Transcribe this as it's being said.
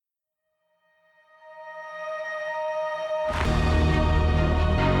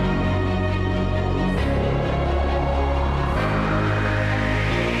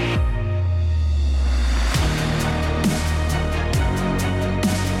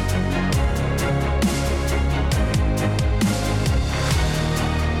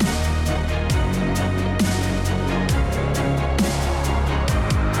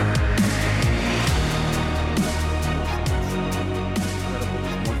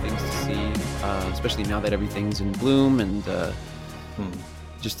especially now that everything's in bloom and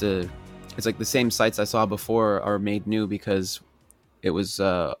it's like the same sites I saw before are made new because it was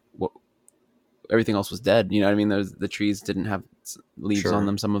everything else was dead. You know what I mean? The trees didn't have leaves on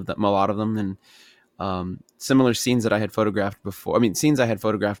them, a lot of them, and similar scenes that I had photographed before. I mean, scenes I had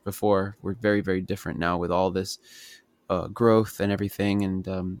photographed before were very, very different now with all this growth and everything.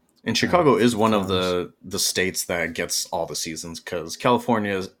 And Chicago is one of the states that gets all the seasons, because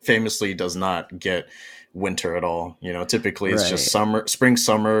California famously does not get winter at all. You know, typically it's just spring,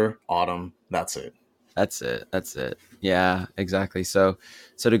 summer, autumn. That's it. That's it. Yeah, exactly. So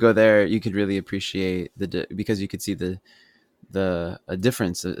to go there, you could really appreciate because you could see a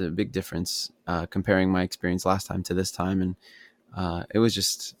difference, a big difference, comparing my experience last time to this time. And it was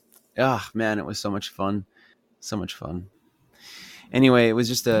just, man, it was so much fun. Anyway, it was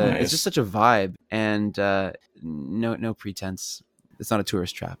just nice. It's just such a vibe, and no pretense. It's not a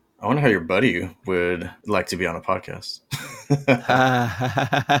tourist trap. I wonder how your buddy would like to be on a podcast.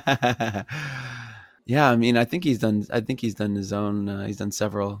 Yeah, I mean, I think he's done his own. He's done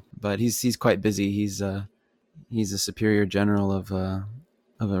several, but he's quite busy. He's a superior general of a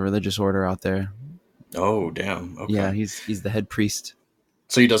religious order out there. Oh, damn. Okay. Yeah, he's the head priest.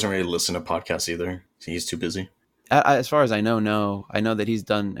 So he doesn't really listen to podcasts either. He's too busy. As far as I know, no. I know that he's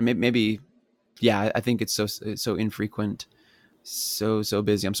done. Maybe, yeah. I think it's so infrequent, so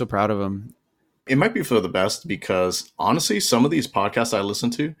busy. I'm so proud of him. It might be for the best, because honestly, some of these podcasts I listen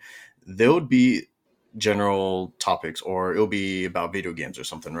to, they would be general topics, or it'll be about video games or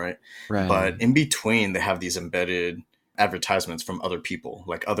something, right? But in between, they have these embedded advertisements from other people,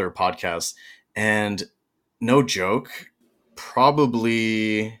 like other podcasts. And no joke,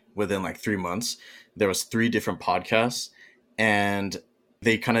 probably within like 3 months, there was 3 different podcasts, and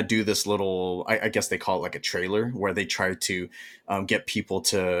they kind of do this little, I guess they call it like a trailer, where they try to get people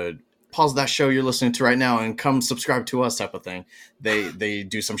to pause that show you're listening to right now and come subscribe to us, type of thing. They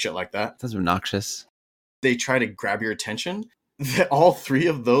do some shit like that. That's obnoxious. They try to grab your attention. All 3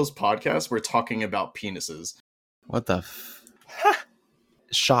 of those podcasts were talking about penises. What the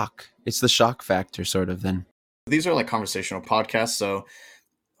shock. It's the shock factor, sort of, then. These are like conversational podcasts, so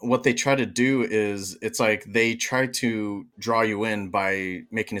what they try to do is, it's like they try to draw you in by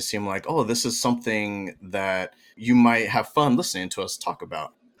making it seem like, oh, this is something that you might have fun listening to us talk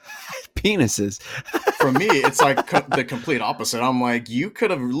about. Penises. For me, it's like the complete opposite. I'm like, you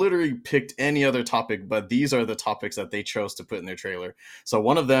could have literally picked any other topic, but these are the topics that they chose to put in their trailer. So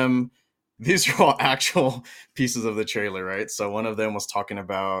one of them, these are all actual pieces of the trailer, right? So one of them was talking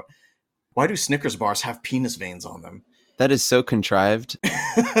about, why do Snickers bars have penis veins on them? That is so contrived.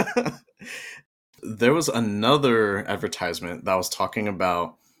 There was another advertisement that was talking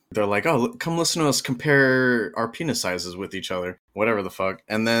about, they're like, oh, come listen to us compare our penis sizes with each other, whatever the fuck.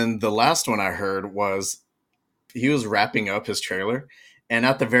 And then the last one I heard was, he was wrapping up his trailer, and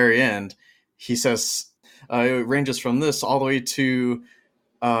at the very end, he says, it ranges from this all the way to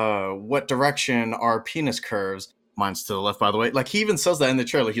what direction are penis curves. Mine's to the left, by the way. Like, he even says that in the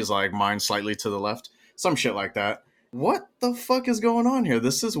trailer. He's like, mine's slightly to the left. Some shit like that. What the fuck is going on here?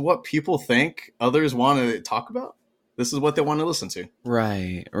 This is what people think others want to talk about? This is what they want to listen to.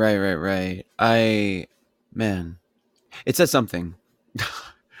 Right. Man, it says something.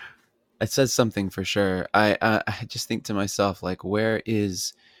 It says something for sure. I just think to myself, like, where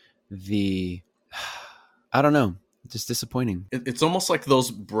is the, I don't know, just disappointing. It's almost like those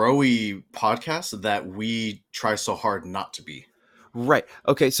bro-y podcasts that we try so hard not to be. Right.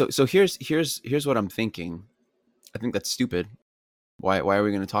 Okay. So here's what I'm thinking. I think that's stupid. Why are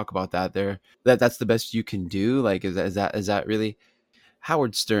we going to talk about that there? That's the best you can do. Like, is that really?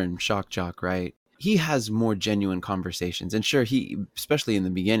 Howard Stern, shock jock, right? He has more genuine conversations, and sure, he, especially in the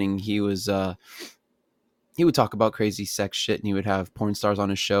beginning, he would talk about crazy sex shit, and he would have porn stars on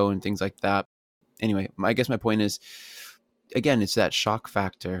his show and things like that. Anyway, I guess my point is, again, it's that shock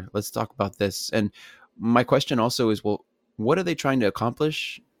factor. Let's talk about this. And my question also is, well, what are they trying to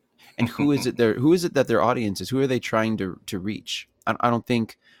accomplish? And who is it that their audience is? Who are they trying to reach? I don't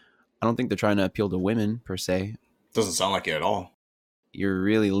think they're trying to appeal to women per se. Doesn't sound like it at all. You're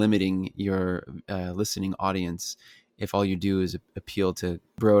really limiting your listening audience if all you do is appeal to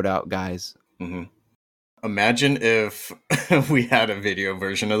broed out guys. Mm-hmm. Imagine if we had a video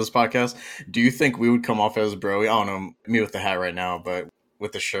version of this podcast. Do you think we would come off as bro? I don't know, me with the hat right now, but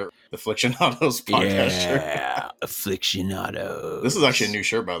with the shirt, the Afflictionados podcast shirt. Yeah, Afflictionados. This is actually a new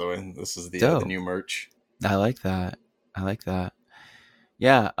shirt, by the way. This is the new merch. I like that.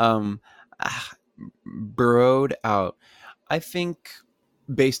 Yeah. Broed out. I think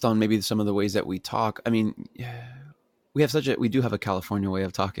based on maybe some of the ways that we talk, I mean, we do have a California way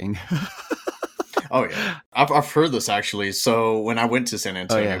of talking. Oh yeah, I've heard this actually. So when I went to San Oh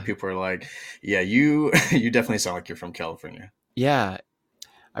Antonio, yeah, people were like, "Yeah, you you definitely sound like you're from California." yeah.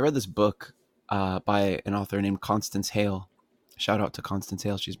 I read this book by an author named Constance Hale. Shout out to Constance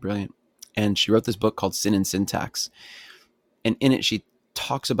Hale; she's brilliant. And she wrote this book called Sin and Syntax. And in it, she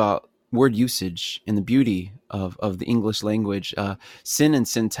talks about word usage and the beauty of the English language. Sin and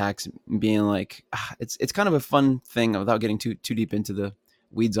syntax being like, it's kind of a fun thing without getting too deep into the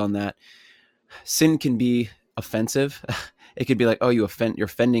weeds on that. Sin can be offensive. It could be like, oh, you're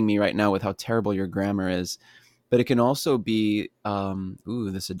offending me right now with how terrible your grammar is. But it can also be,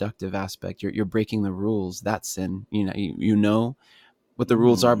 the seductive aspect. You're breaking the rules. That's sin. You know what the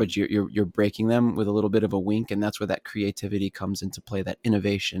rules are, but you're breaking them with a little bit of a wink, and that's where that creativity comes into play, that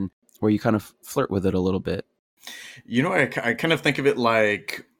innovation, where you kind of flirt with it a little bit. I kind of think of it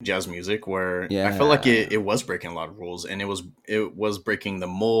like jazz music, where I felt like it was breaking a lot of rules, and it was breaking the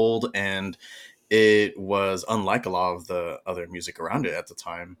mold, and it was unlike a lot of the other music around it at the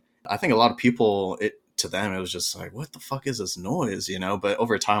time. I think a lot of people, to them, it was just like, what the fuck is this noise, But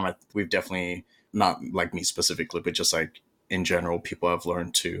over time, we've definitely, not like me specifically, but just like in general, people have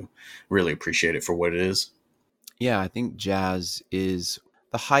learned to really appreciate it for what it is. Yeah, I think jazz is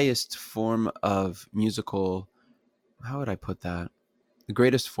the highest form of musical, how would I put that? The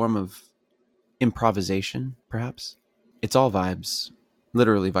greatest form of improvisation, perhaps. It's all vibes,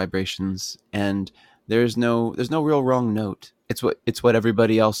 literally vibrations, and there's no real wrong note. It's what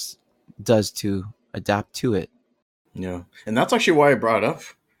everybody else does to adapt to it. Yeah. And that's actually why I brought it up.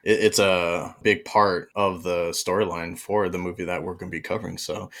 It's a big part of the storyline for the movie that we're going to be covering.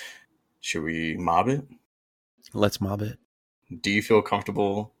 So, should we mob it? Let's mob it. Do you feel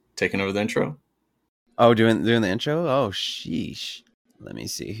comfortable taking over the intro? Oh, doing the intro? Oh, sheesh. Let me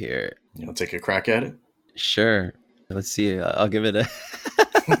see here. Take a crack at it? Sure. Let's see. I'll give it a...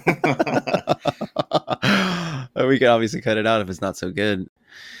 We can obviously cut it out if it's not so good.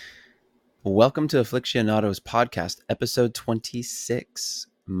 Welcome to Afflictionados Podcast, episode 26.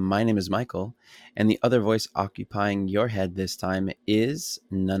 My name is Michael, and the other voice occupying your head this time is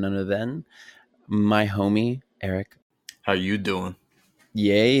none other than my homie, Eric. How you doing?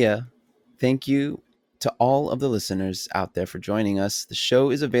 Yeah. Thank you to all of the listeners out there for joining us. The show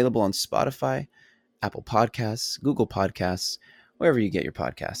is available on Spotify, Apple Podcasts, Google Podcasts, wherever you get your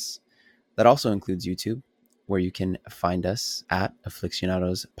podcasts. That also includes YouTube, where you can find us at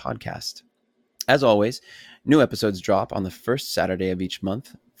Afflictionados Podcast. As always, new episodes drop on the first Saturday of each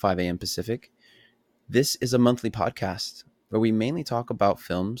month, 5 a.m. Pacific. This is a monthly podcast where we mainly talk about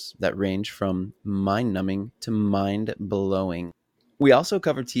films that range from mind-numbing to mind-blowing. We also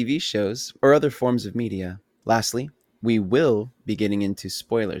cover TV shows or other forms of media. Lastly, we will be getting into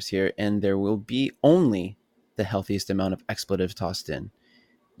spoilers here, and there will be only the healthiest amount of expletive tossed in.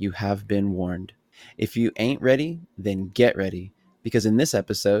 You have been warned. If you ain't ready, then get ready, because in this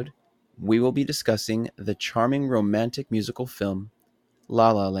episode, we will be discussing the charming romantic musical film La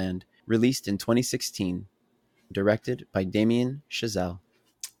La Land, released in 2016, directed by Damien Chazelle.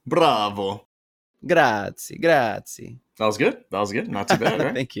 Bravo. Grazie. That was good. Not too bad,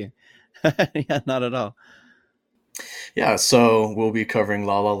 right? Thank you. Yeah, not at all. Yeah, so we'll be covering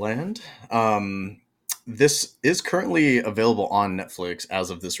La La Land. This is currently available on Netflix as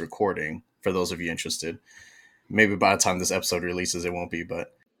of this recording, for those of you interested. Maybe by the time this episode releases, it won't be,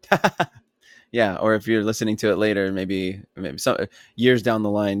 but... Yeah, or if you're listening to it later, maybe some years down the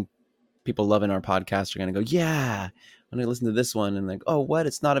line, people loving our podcast are going to go, yeah, I'm going to listen to this one, and like, oh, what?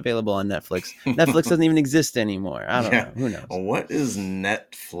 It's not available on Netflix. Netflix doesn't even exist anymore. I don't know. Who knows? What is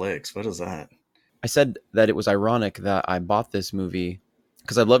Netflix? What is that? I said that it was ironic that I bought this movie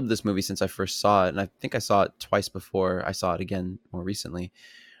because I loved this movie since I first saw it, and I think I saw it twice before I saw it again more recently.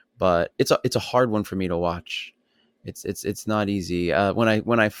 But it's a hard one for me to watch. It's not easy.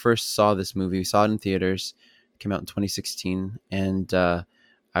 When I first saw this movie, we saw it in theaters. It came out in 2016, and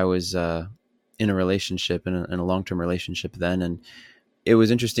I was in a relationship, in a long-term relationship then, and it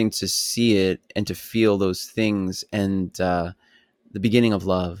was interesting to see it and to feel those things and the beginning of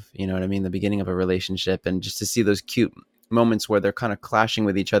love. You know what I mean? The beginning of a relationship, and just to see those cute moments where they're kind of clashing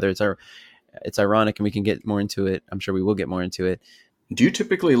with each other. It's ironic, and we can get more into it. I'm sure we will get more into it. Do you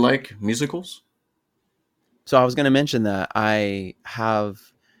typically like musicals? So I was going to mention that I have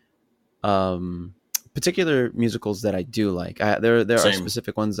particular musicals that I do like. There are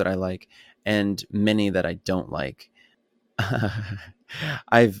specific ones that I like, and many that I don't like.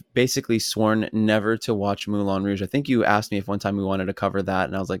 I've basically sworn never to watch Moulin Rouge. I think you asked me if one time we wanted to cover that,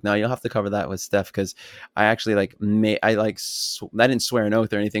 and I was like, no, you'll have to cover that with Steph, because I actually I didn't swear an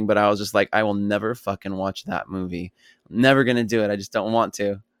oath or anything, but I was just like, I will never fucking watch that movie. I'm never gonna do it. I just don't want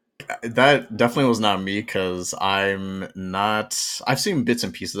to. That definitely was not me because I'm not. I've seen bits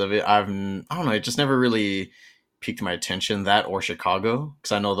and pieces of it. I don't know. It just never really piqued my attention. That or Chicago,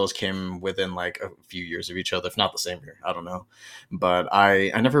 because I know those came within like a few years of each other, if not the same year. I don't know, but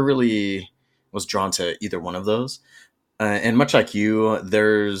I never really was drawn to either one of those. And much like you,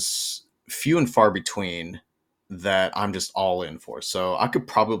 there's few and far between that I'm just all in for. So I could Right.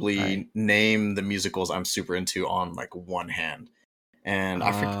 probably name the musicals I'm super into on like one hand. And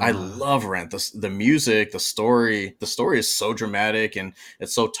I Ah, love Rent. The music, the story is so dramatic and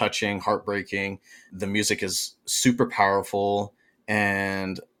it's so touching, heartbreaking. The music is super powerful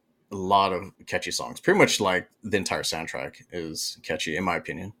and a lot of catchy songs. Pretty much like the entire soundtrack is catchy, in my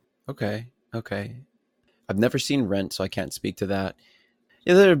opinion. okay. Okay. I've never seen Rent, so I can't speak to that.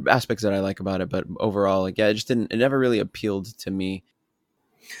 Yeah, there are aspects that I like about it, but overall, like, yeah, it just didn't. It never really appealed to me.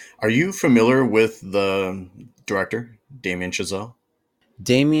 Are you familiar with the director, Damien Chazelle?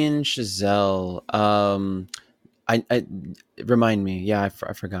 Damien Chazelle. I remind me. Yeah, I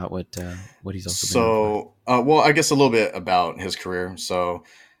forgot what he's also been in for. So, well, I guess a little bit about his career. So,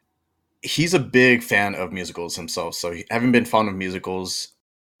 he's a big fan of musicals himself. So, having been fond of musicals,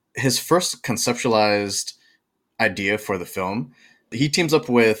 his first conceptualized idea for the film, he teams up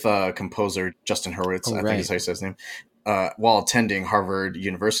with composer Justin Hurwitz, Oh I think is right. how you say his name, while attending Harvard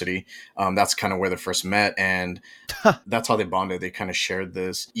University. That's kind of where they first met, and that's how they bonded. They kind of shared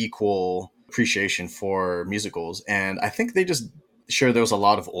this equal appreciation for musicals, and I think they just sure there was a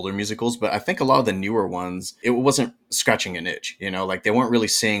lot of older musicals, but I think a lot of the newer ones, it wasn't scratching an itch, you know, like they weren't really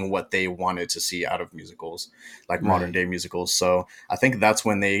seeing what they wanted to see out of musicals, like modern Right. day musicals. So I think that's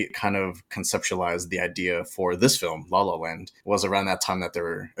when they kind of conceptualized the idea for this film, La La Land, was around that time that they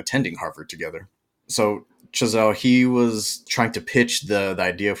were attending Harvard together. So Chazelle, he was trying to pitch the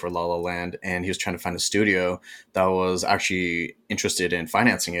idea for La La Land, and he was trying to find a studio that was actually interested in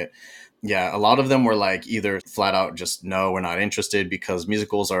financing it. Yeah, a lot of them were like either flat out just no, we're not interested because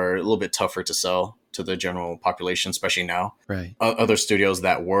musicals are a little bit tougher to sell to the general population, especially now. Right. Other studios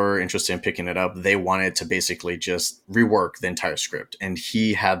that were interested in picking it up, they wanted to basically just rework the entire script, and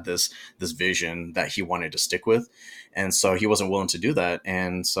he had this vision that he wanted to stick with, and so he wasn't willing to do that,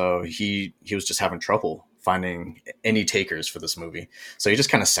 and so he was just having trouble finding any takers for this movie. So he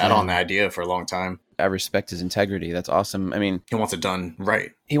just kind of sat on the Man, idea for a long time. I respect his integrity. That's awesome. I mean, He wants it done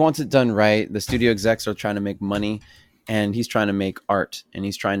right. he wants it done right. The studio execs are trying to make money, and he's trying to make art, and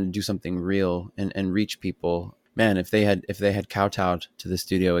he's trying to do something real and reach people. Man, if they had kowtowed to the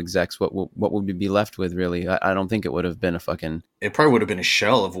studio execs, what would we be left with? Really, I don't think it would have been a fucking It probably would have been a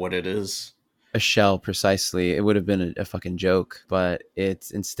shell of what it is. a shell precisely. It would have been a fucking joke, but it's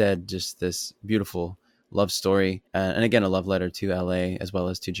instead just this beautiful love story, and again a love letter to LA as well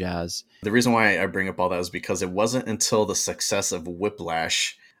as to jazz. The reason why I bring up all that is because it wasn't until the success of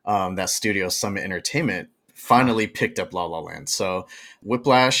Whiplash that Studio Summit Entertainment Ah, finally picked up La La Land. So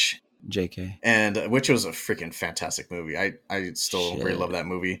Whiplash, JK. and which was a freaking fantastic movie. I still really love Shit. that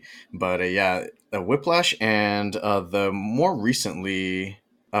movie. But yeah, Whiplash and the more recently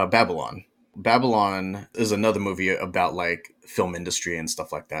Babylon. Babylon is another movie about like film industry and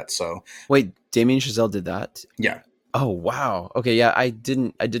stuff like that. So Wait, Damien Chazelle did that? yeah, Oh wow. Okay, yeah, I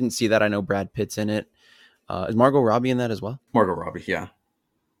didn't see that. I know Brad Pitt's in it. Is Margot Robbie in that as well? Margot Robbie. Yeah.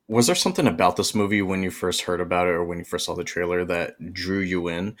 Was there something about this movie when you first heard about it or when you first saw the trailer that drew you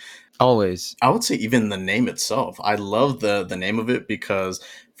in? Always. I would say even the name itself. I love the name of it because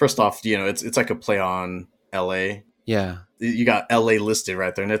first off, you know, it's like a play on LA. Yeah. You got LA listed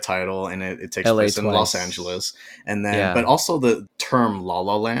right there in the title, and it takes LA place in Los twice. Angeles. And then but Yeah. also the term La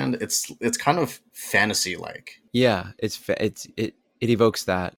La Land, it's kind of fantasy like. Yeah, it evokes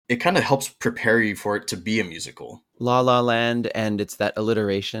that It kind of helps prepare you for it to be a musical. La La Land, and it's that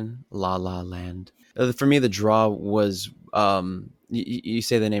alliteration, La La Land. For me, the draw was you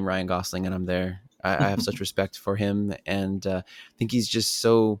say the name Ryan Gosling, and I'm there. I have such respect for him, and I think he's just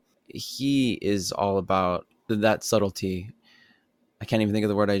so he is all about that subtlety. I can't even think of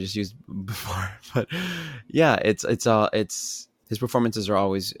the word I just used before, but yeah, it's his performances are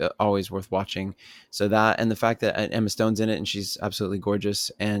always worth watching. So that and the fact that Emma Stone's in it and she's absolutely gorgeous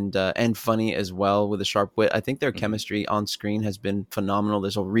and funny as well with a sharp wit. I think their Mhm. chemistry on screen has been phenomenal.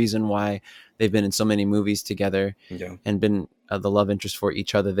 There's a reason why they've been in so many movies together Yeah. and been the love interest for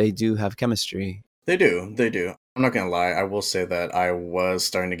each other. They do have chemistry. They do. They do. I'm not gonna lie. I will say that I was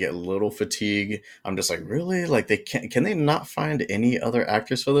starting to get a little fatigue. I'm just like, really? Like, they can they not find any other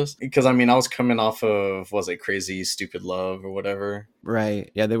actors for this? Because I mean, I was coming off of, was it Crazy Stupid Love or whatever? Right.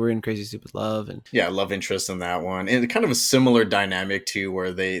 Yeah, they were in Crazy Stupid Love, and Yeah, love interest in that one, and kind of a similar dynamic too,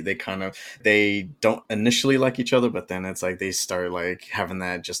 where they kind of, they don't initially like each other, but then it's like they start like having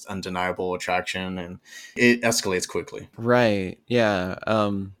that just undeniable attraction, and it escalates quickly. right. Yeah.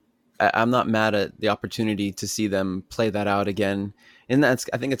 I'm not mad at the opportunity to see them play that out again, and that's,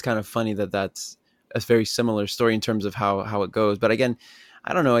 I think it's kind of funny that that's a very similar story in terms of how it goes. But again,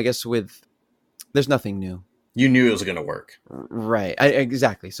 I don't know. I guess with there's nothing new. You knew it was gonna work, Right.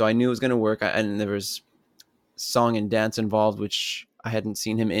 Exactly. So I knew it was going to work, and there was song and dance involved, which I hadn't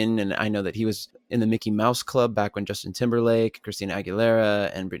seen him in. And I know that he was in the Mickey Mouse Club back when Justin Timberlake, Christina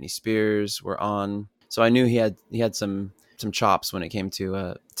Aguilera, and Britney Spears were on. So I knew he had some chops when it came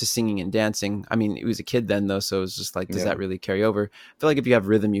to singing and dancing. I mean, he was a kid then though, so it was just like, does yeah, that really carry over? I feel like if you have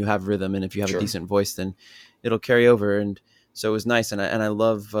rhythm, you have rhythm, and if you have a sure. decent voice, then it'll carry over. And so it was nice, and I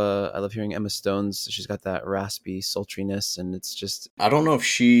love hearing Emma Stone's. She's got that raspy sultriness, and it's just I don't know if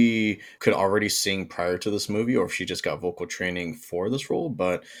she could already sing prior to this movie or if she just got vocal training for this role,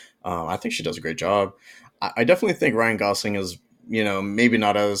 but I think she does a great job. I definitely think Ryan Gosling is, maybe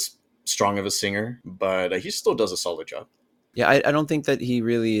not as strong of a singer, but he still does a solid job. yeah. I don't think that he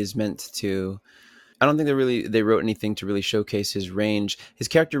really is meant to. I don't think they wrote anything to really showcase his range. His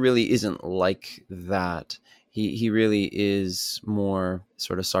character really isn't like that. He really is more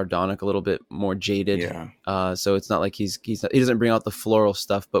sort of sardonic, a little bit more jaded. Yeah, So it's not like he doesn't bring out the floral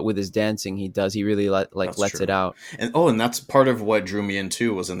stuff, but with his dancing, he does. He really that's lets it true. out. And that's part of what drew me in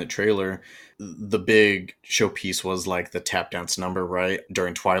too, was in the trailer. The big showpiece was like the tap dance number, right?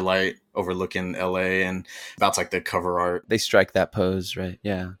 During Twilight overlooking LA, and that's like the cover art. They strike that pose, right?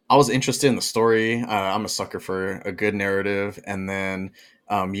 Yeah, I was interested in the story. I'm a sucker for a good narrative, and then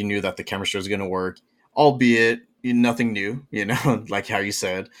you knew that the chemistry was going to work, albeit nothing new, like how you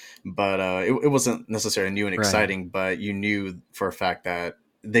said, but it wasn't necessarily new and right. exciting, but you knew for a fact that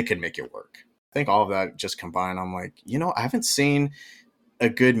they could make it work. I think all of that just combined, I'm like, I haven't seen a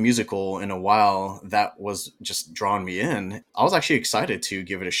good musical in a while that was just drawing me in. I was actually excited to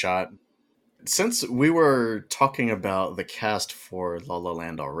give it a shot. Since we were talking about the cast for La La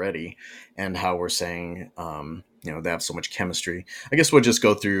Land already and how we're saying, they have so much chemistry, I guess we'll just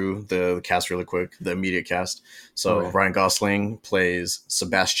go through the cast really quick, the immediate cast. So Okay. Ryan Gosling plays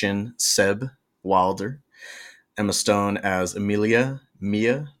Sebastian Seb Wilder, Emma Stone as Amelia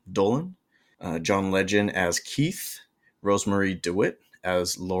Mia Dolan, John Legend as Keith, Rosemary DeWitt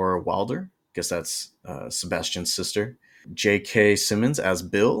as Laura Wilder. Guess that's Sebastian's sister. J.K. Simmons as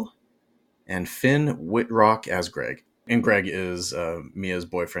Bill, and Finn Whitrock as Greg. And Greg is Mia's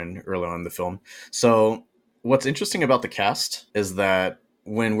boyfriend early on in the film. So, what's interesting about the cast is that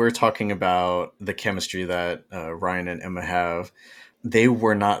when we're talking about the chemistry that Ryan and Emma have, they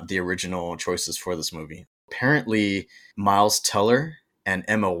were not the original choices for this movie. Apparently, Miles Teller and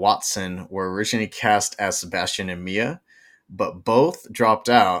Emma Watson were originally cast as Sebastian and Mia, but both dropped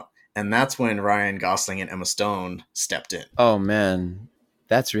out. And that's when Ryan Gosling and Emma Stone stepped in. Oh man,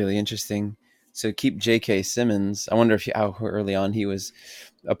 that's really interesting. So keep J.K. Simmons. I wonder if how early on he was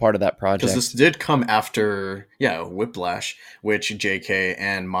a part of that Because this project. did come after, yeah, Whiplash, which J.K.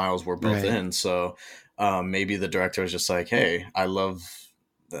 and Miles were both Right. in. So maybe the director was just like, "Hey, I love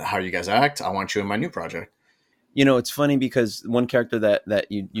how you guys act. I want you in my new project." It's funny because one character that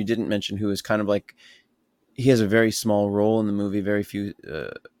you didn't mention, who is kind of like, he has a very small role in the movie, very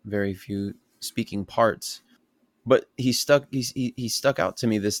few speaking parts, but he stuck out to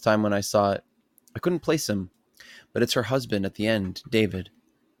me this time when I saw it. I couldn't place him, but it's her husband at the end, David.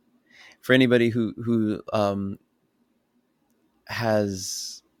 For anybody who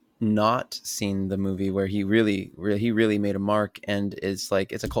has not seen the movie, where he really made a mark, and it's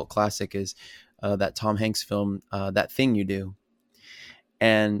a cult classic, is that Tom Hanks film, That Thing You Do.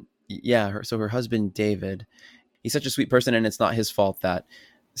 And yeah, her husband David, he's such a sweet person, and it's not his fault that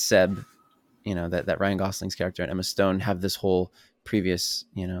Seb, that Ryan Gosling's character and Emma Stone have this whole previous,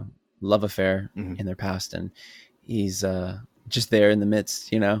 love affair Mm-hmm. in their past, and he's just there in the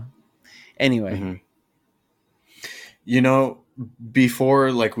midst. Anyway, Mm-hmm. You know,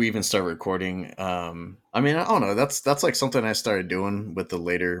 before like we even start recording, I mean, I don't know. That's like something I started doing with the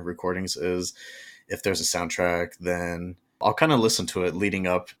later recordings. Is if there's a soundtrack, then I'll kind of listen to it leading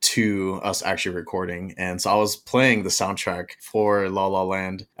up to us actually recording. And so I was playing the soundtrack for La La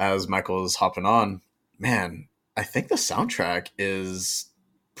Land as Michael was hopping on. Man, I think the soundtrack is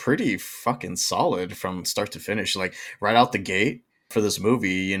pretty fucking solid from start to finish. Like right out the gate, for this movie,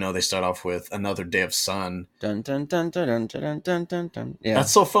 you know, they start off with Another Day of Sun. Dun, dun, dun, dun, dun, dun, dun, dun, dun. Yeah.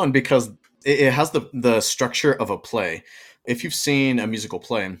 That's so fun because it has the structure of a play. If you've seen a musical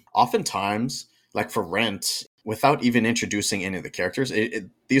play, oftentimes, like for Rent, without even introducing any of the characters,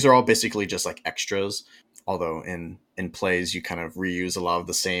 these are all basically just like extras. Although in plays you kind of reuse a lot of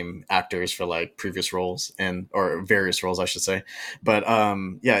the same actors for like previous roles or various roles, I should say. But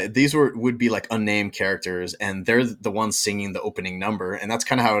yeah, these would be like unnamed characters, and they're the ones singing the opening number. And that's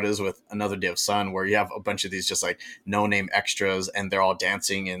kind of how it is with Another Day of Sun, where you have a bunch of these just like no name extras, and they're all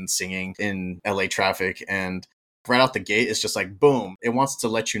dancing and singing in LA traffic. And right out the gate, it's just like, boom, it wants to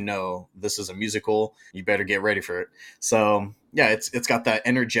let you know this is a musical. You better get ready for it. So yeah, it's got that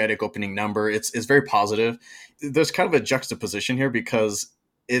energetic opening number. It's very positive. There's kind of a juxtaposition here because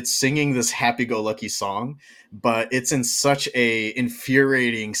it's singing this happy-go-lucky song, but it's in such a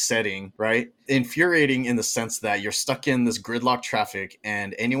infuriating setting, right? Infuriating in the sense that you're stuck in this gridlock traffic,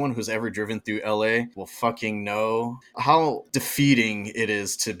 and anyone who's ever driven through LA will fucking know how defeating it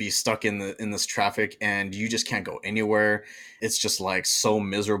is to be stuck in this traffic, and you just can't go anywhere. It's just like so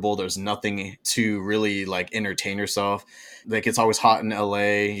miserable. There's nothing to really like entertain yourself. Like, it's always hot in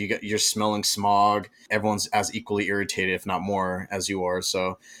LA. You're smelling smog. Everyone's as equally irritated, if not more, as you are.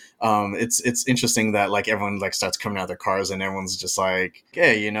 So it's interesting that like everyone like starts coming out of their cars, and everyone's just like,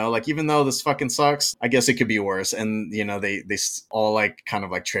 hey, you know, like, even though this fucking sucks, I guess it could be worse. And you know, they all like kind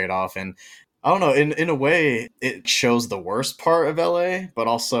of like trade off. And I don't know, in a way it shows the worst part of LA, but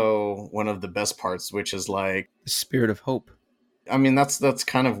also one of the best parts, which is like the spirit of hope. I mean, that's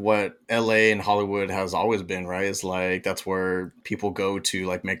kind of what LA and Hollywood has always been, right? It's like that's where people go to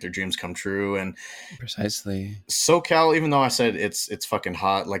like make their dreams come true. And precisely, SoCal, even though I said it's fucking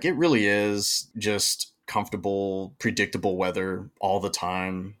hot, like it really is just comfortable, predictable weather all the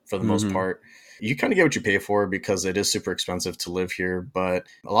time for the most part. You kind of get what you pay for because it is super expensive to live here, but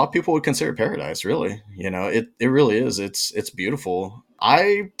a lot of people would consider it paradise, really. You know, it really is. It's beautiful.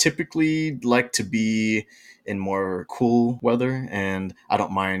 I typically like to be in more cool weather, and I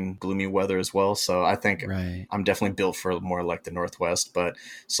don't mind gloomy weather as well. So I think I'm definitely built for more like the Northwest. But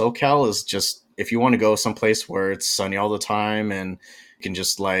SoCal is just, if you want to go someplace where it's sunny all the time and you can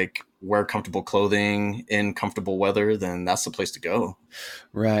just like wear comfortable clothing in comfortable weather, then that's the place to go.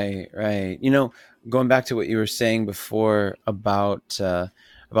 Right. You know, going back to what you were saying before about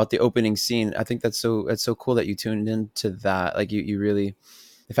the opening scene, I think that's so cool that you tuned into that. Like you really,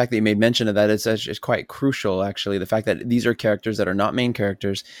 the fact that you made mention of that is quite crucial, actually. The fact that these are characters that are not main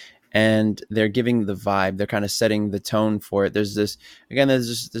characters, and they're giving the vibe. They're kind of setting the tone for it. There's this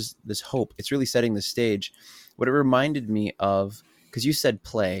hope. It's really setting the stage. What it reminded me of, because you said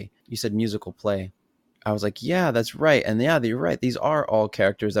musical play. I was like, yeah, that's right. And yeah, you're right. These are all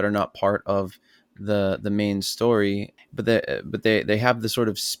characters that are not part of the main story, but they have the sort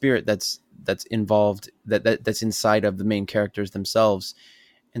of spirit that's involved, that's inside of the main characters themselves.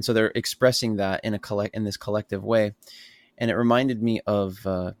 And so they're expressing that in this collective way. And it reminded me of,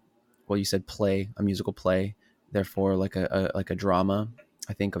 you said play, a musical play, therefore like a drama.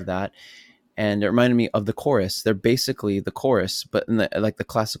 I think of that. And it reminded me of the chorus. They're basically the chorus, but in the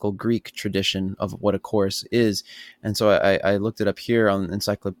classical Greek tradition of what a chorus is. And so I looked it up here on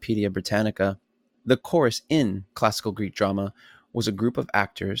Encyclopedia Britannica. The chorus in classical Greek drama was a group of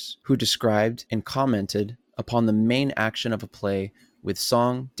actors who described and commented upon the main action of a play with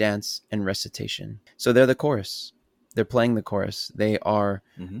song, dance, and recitation. So they're the chorus. They're playing the chorus. They are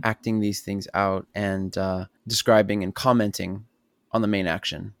acting these things out and describing and commenting on the main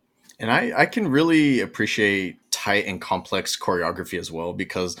action. And I can really appreciate tight and complex choreography as well,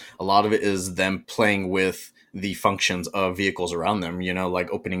 because a lot of it is them playing with the functions of vehicles around them, you know,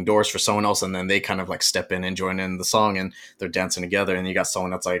 like opening doors for someone else, and then they kind of like step in and join in the song, and they're dancing together. And you got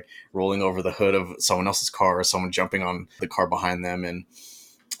someone that's like rolling over the hood of someone else's car, or someone jumping on the car behind them. And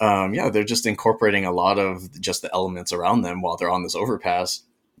they're just incorporating a lot of just the elements around them while they're on this overpass.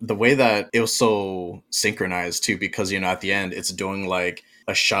 The way that it was so synchronized too, because, you know, at the end it's doing like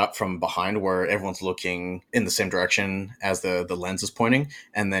a shot from behind where everyone's looking in the same direction as the lens is pointing,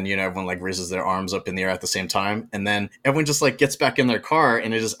 and then, you know, everyone like raises their arms up in the air at the same time, and then everyone just like gets back in their car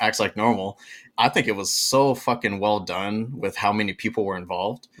and it just acts like normal. I think it was so fucking well done with how many people were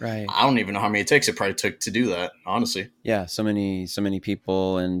involved. Right. I don't even know how many takes it probably took to do that, honestly. Yeah, so many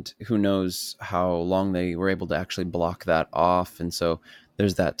people, and who knows how long they were able to actually block that off. And so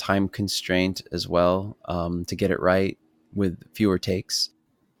there's that time constraint as well, to get it right with fewer takes.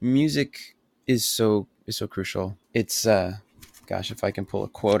 Music is so crucial. It's if I can pull a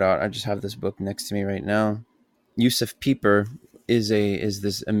quote out, I just have this book next to me right now. Yusuf Pieper is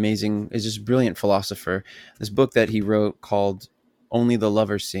this brilliant philosopher. This book that he wrote called only the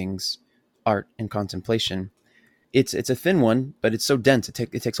lover sings, art and contemplation. It's a thin one, but it's so dense. It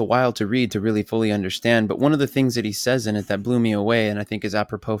takes a while to read to really fully understand. But one of the things that he says in it that blew me away, and I think is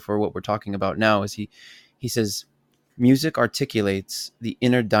apropos for what we're talking about now, is he says, music articulates the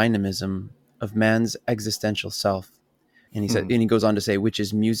inner dynamism of man's existential self. And he goes on to say, which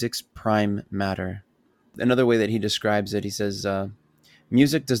is music's prime matter. Another way that he describes it, he says,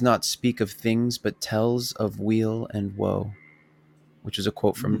 music does not speak of things, but tells of weal and woe, which is a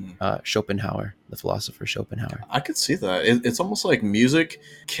quote from Schopenhauer, the philosopher Schopenhauer. I could see that. It's almost like music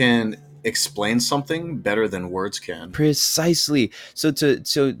can explain something better than words can. Precisely. So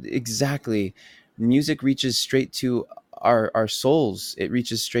exactly, music reaches straight to our souls. It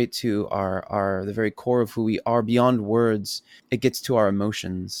reaches straight to our the very core of who we are, beyond words. It gets to our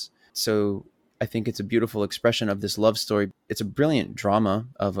emotions. So I think it's a beautiful expression of this love story. It's a brilliant drama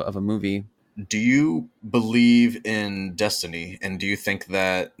of a movie. Do you believe in destiny? And do you think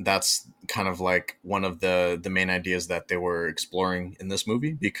that that's kind of like one of the main ideas that they were exploring in this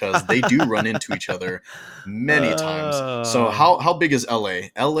movie? Because they do run into each other many times. So how big is LA?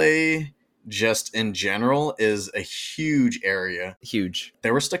 LA just in general is a huge area. Huge.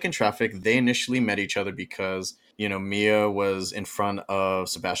 They were stuck in traffic. They initially met each other because, you know, Mia was in front of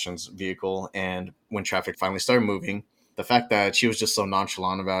Sebastian's vehicle, and when traffic finally started moving, the fact that she was just so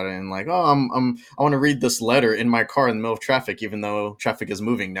nonchalant about it and like, oh, I want to read this letter in my car in the middle of traffic, even though traffic is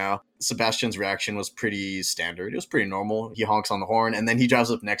moving now. Sebastian's reaction was pretty standard. It was pretty normal. He honks on the horn and then he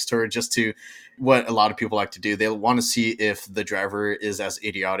drives up next to her, just to what a lot of people like to do. They want to see if the driver is as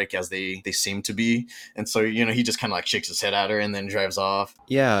idiotic as they seem to be. And so, you know, he just kind of like shakes his head at her and then drives off.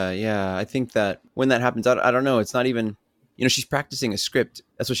 Yeah. I think that when that happens, I don't know. It's not even, you know, she's practicing a script.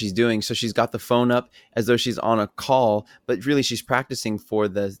 That's what she's doing. So she's got the phone up as though she's on a call, but really she's practicing for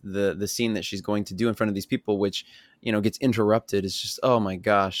the scene that she's going to do in front of these people, which, you know, gets interrupted. It's just, oh my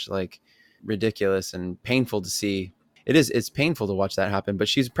gosh, like ridiculous and painful to see. It's painful to watch that happen, but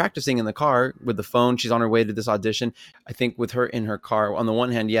she's practicing in the car with the phone. She's on her way to this audition. I think with her in her car, on the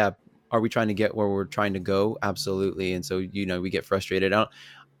one hand, yeah, are we trying to get where we're trying to go? Absolutely. And so, you know, we get frustrated.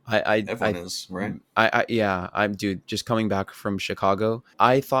 Everyone is, right? I'm dude, just coming back from Chicago,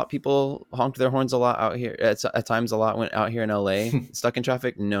 I thought people honked their horns a lot out here at times, a lot went out here in LA stuck in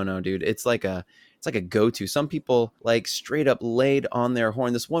traffic. No, dude, it's like a go-to. Some people like straight up laid on their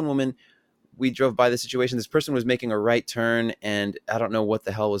horn. This one woman, we drove by the situation, this person was making a right turn and I don't know what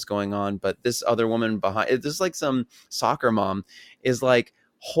the hell was going on, but this other woman behind, this like some soccer mom is like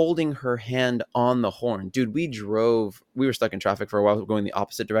holding her hand on the horn. Dude, we were stuck in traffic for a while going the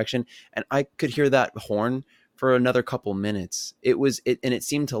opposite direction, and I could hear that horn for another couple minutes. And it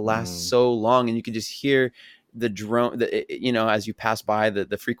seemed to last so long, and you could just hear the drone, you know, as you pass by,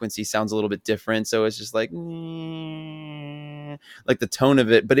 the frequency sounds a little bit different. So it's just like the tone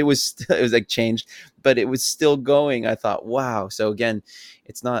of it, but it was like changed, but it was still going. I thought, wow. So again,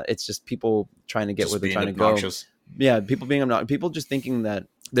 it's just people trying to get just where they're trying obnoxious. to go. Yeah, people being obnoxious, people just thinking that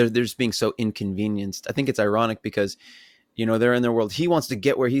they're just being so inconvenienced. I think it's ironic because, you know, they're in their world. He wants to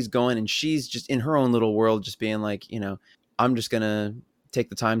get where he's going, and she's just in her own little world, just being like, you know, I'm just gonna take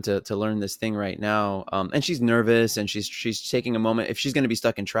the time to learn this thing right now. And she's nervous, and she's taking a moment. If she's gonna be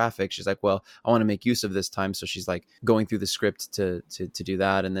stuck in traffic, she's like, well, I want to make use of this time. So she's like going through the script to do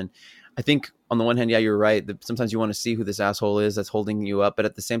that. And then I think on the one hand, yeah, you're right. Sometimes you want to see who this asshole is that's holding you up, but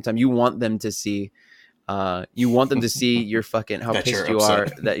at the same time, you want them to see. You're fucking how pissed you are.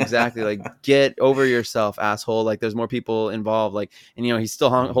 That exactly, like, get over yourself, asshole. Like, there's more people involved. Like, and you know, he's still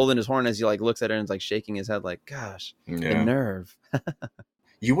holding his horn as he like looks at her and is like shaking his head, like, gosh, the nerve.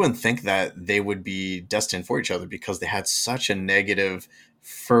 You wouldn't think that they would be destined for each other because they had such a negative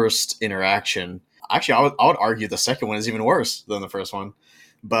first interaction. Actually, I would argue the second one is even worse than the first one.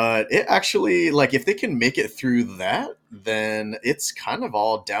 But it actually, like, if they can make it through that, then it's kind of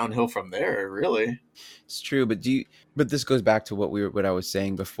all downhill from there, really. It's true, but this goes back to what I was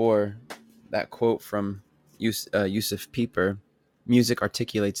saying before, that quote from Yusuf Pieper. Music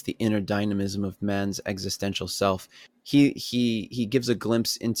articulates the inner dynamism of man's existential self. He gives a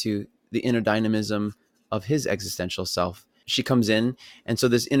glimpse into the inner dynamism of his existential self. She comes in, and so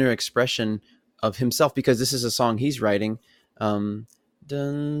this inner expression of himself, because this is a song he's writing.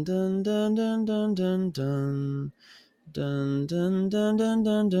 Dun dun dun dun dun dun dun dun dun dun dun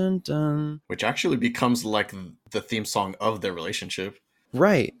dun dun dun, which actually becomes like the theme song of their relationship,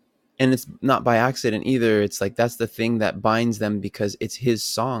 right? And it's not by accident either. It's like that's the thing that binds them, because it's his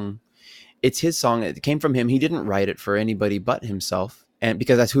song. It's his song. It came from him. He didn't write it for anybody but himself, and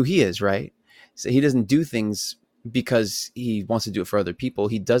because that's who he is, right? So he doesn't do things because he wants to do it for other people.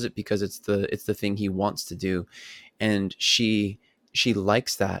 He does it because it's the thing he wants to do. And she she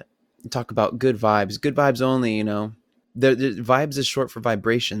likes that. Talk about good vibes only, you know. The vibes is short for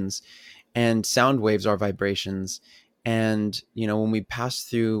vibrations, and sound waves are vibrations. And, you know, when we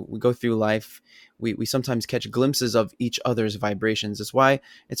go through life, we sometimes catch glimpses of each other's vibrations. It's why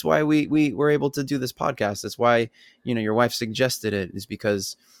we were able to do this podcast. That's why, you know, your wife suggested it, is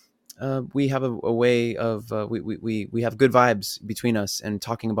because we have a way of we have good vibes between us and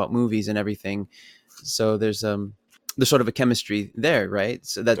talking about movies and everything. So there's sort of a chemistry there, right?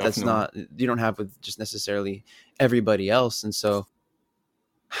 So that's not, you don't have with just necessarily everybody else. And so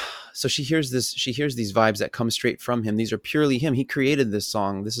she hears these vibes that come straight from him. These are purely him. He created this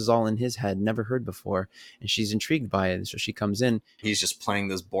song. This is all in his head, never heard before. And she's intrigued by it. And so she comes in. He's just playing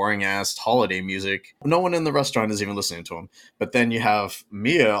this boring ass holiday music. No one in the restaurant is even listening to him. But then you have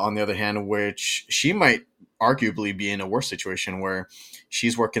Mia, on the other hand, which she might arguably be in a worse situation, where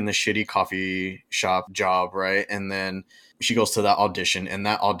she's working the shitty coffee shop job, right? And then she goes to that audition, and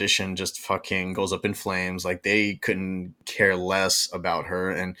that audition just fucking goes up in flames. Like, they couldn't care less about her,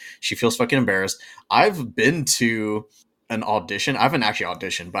 and she feels fucking embarrassed. I've been to an audition. I haven't actually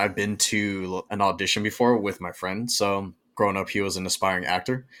auditioned, but I've been to an audition before with my friend. So growing up, he was an aspiring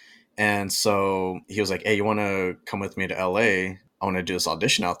actor. And so he was like, hey, you want to come with me to LA? I want to do this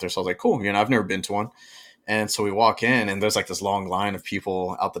audition out there. So I was like, cool. You know, I've never been to one. And so we walk in, and there's like this long line of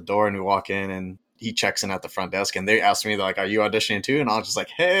people out the door, and we walk in, and he checks in at the front desk, and they asked me, they're like, are you auditioning too? And I was just like,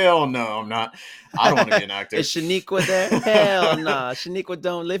 hell no, I'm not. I don't want to be an actor. Is Shaniqua there? Hell nah. Shaniqua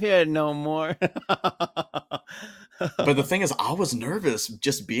don't live here no more. But the thing is, I was nervous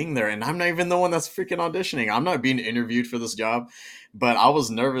just being there, and I'm not even the one that's freaking auditioning. I'm not being interviewed for this job, but I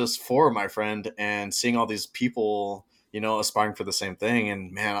was nervous for my friend and seeing all these people, you know, aspiring for the same thing.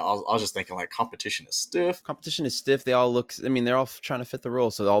 And man, I was just thinking, like, competition is stiff. Competition is stiff. They all look, I mean, they're all trying to fit the role.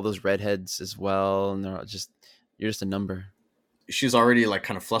 So all those redheads as well. And you're just a number. She's already like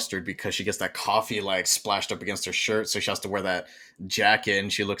kind of flustered because she gets that coffee like splashed up against her shirt. So she has to wear that jacket,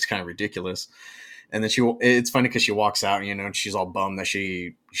 and she looks kind of ridiculous. And then it's funny because she walks out, you know, and she's all bummed that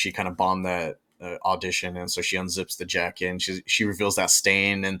she kind of bombed that audition. And so she unzips the jacket, and she reveals that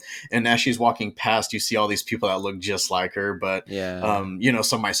stain. And as she's walking past, you see all these people that look just like her, but you know,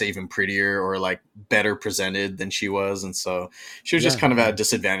 some might say even prettier or like better presented than she was. And so she was just kind of at a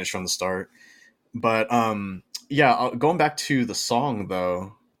disadvantage from the start. But going back to the song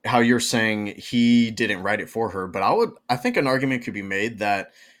though, how you're saying he didn't write it for her, but I think an argument could be made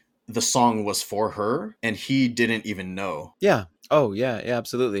that the song was for her and he didn't even know. Yeah. Oh yeah,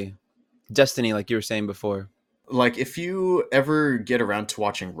 absolutely. Destiny, like you were saying before. Like, if you ever get around to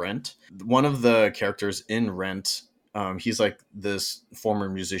watching Rent, one of the characters in Rent, he's like this former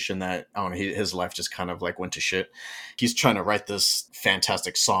musician that, I don't know, his life just kind of like went to shit. He's trying to write this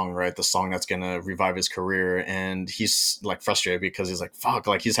fantastic song, right? The song that's going to revive his career. And he's like frustrated because he's like, fuck,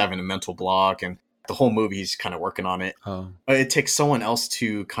 like he's having a mental block, and the whole movie he's kind of working on it. It takes someone else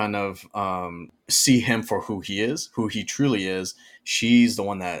to kind of see him for who he truly is. She's the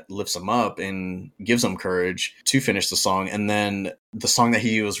one that lifts him up and gives him courage to finish the song. And then the song that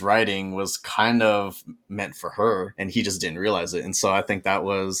he was writing was kind of meant for her, and he just didn't realize it. And so I think that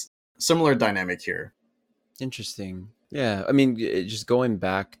was a similar dynamic here. Interesting. Yeah, I mean, just going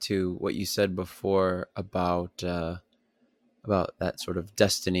back to what you said before about that sort of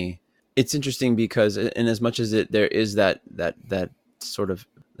destiny. It's interesting because, in as much as there is that sort of,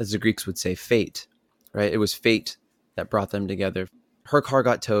 as the Greeks would say, fate, right? It was fate that brought them together. Her car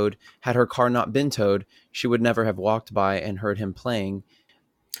got towed. Had her car not been towed, she would never have walked by and heard him playing.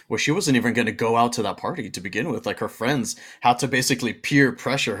 Well, she wasn't even going to go out to that party to begin with. Like, her friends had to basically peer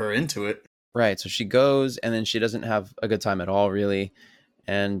pressure her into it. Right. So she goes, and then she doesn't have a good time at all, really.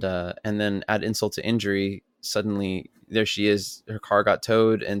 And then add insult to injury, suddenly there she is, her car got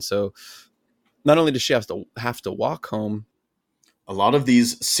towed. And so not only does she have to walk home, a lot of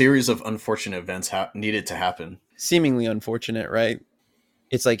these series of unfortunate events needed to happen. Seemingly unfortunate, right?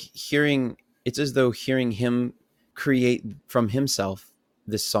 It's like it's as though hearing him create from himself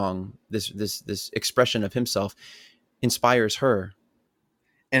this song, this expression of himself, inspires her.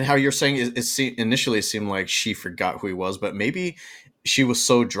 And how you're saying initially it seemed like she forgot who he was, but maybe she was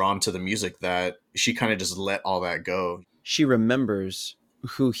so drawn to the music that she kind of just let all that go. She remembers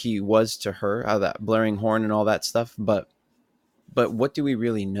who he was to her, how that blaring horn and all that stuff. But what do we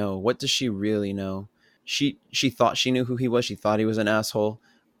really know? What does she really know? She thought she knew who he was. She thought he was an asshole.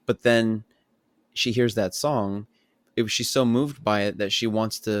 But then she hears that song. She's so moved by it that she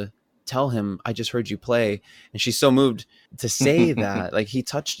wants to tell him, I just heard you play. And she's so moved to say that. Like,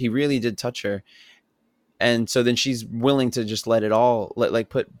 he really did touch her. And so then she's willing to just let it all,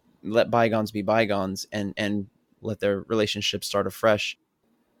 let bygones be bygones, and let their relationship start afresh.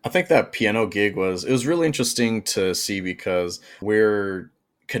 I think that piano gig it was really interesting to see because we're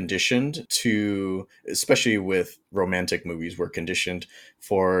conditioned to, especially with romantic movies, we're conditioned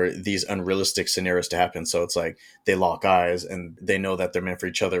for these unrealistic scenarios to happen. So it's like they lock eyes and they know that they're meant for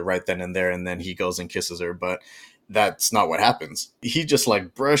each other right then and there, and then he goes and kisses her. But that's not what happens. He just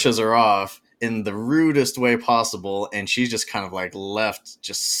like brushes her off in the rudest way possible, and she's just kind of like left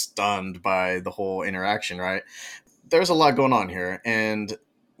just stunned by the whole interaction, right? There's a lot going on here, and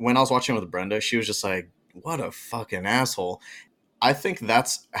when I was watching with Brenda, she was just like, what a fucking asshole. I think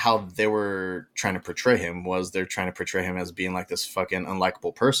that's how they were trying to portray him, was they're trying to portray him as being like this fucking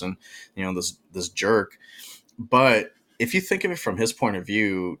unlikable person, you know, this jerk. But if you think of it from his point of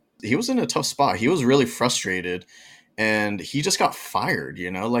view, he was in a tough spot. He was really frustrated and he just got fired, you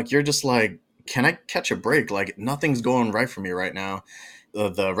know? Like, you're just like, can I catch a break? Like, nothing's going right for me right now.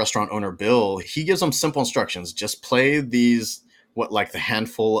 The restaurant owner, Bill, he gives them simple instructions. Just play these, like the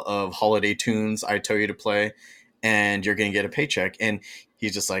handful of holiday tunes I tell you to play, and you're going to get a paycheck. And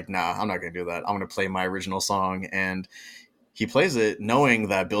he's just like, nah, I'm not going to do that. I'm going to play my original song. And he plays it knowing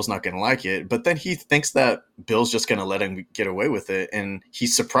that Bill's not going to like it. But then he thinks that Bill's just going to let him get away with it. And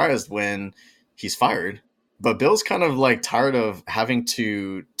he's surprised when he's fired. But Bill's kind of like tired of having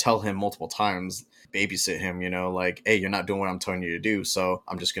to tell him multiple times, babysit him, you know, like, hey, you're not doing what I'm telling you to do. So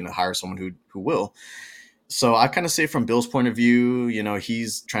I'm just going to hire someone who will. So I kind of say from Bill's point of view, you know,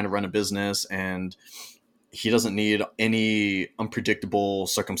 he's trying to run a business and he doesn't need any unpredictable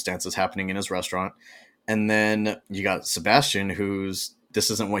circumstances happening in his restaurant. And then you got Sebastian,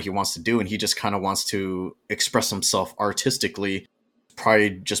 this isn't what he wants to do. And he just kind of wants to express himself artistically.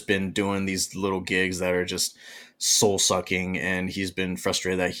 Probably just been doing these little gigs that are just soul sucking. And he's been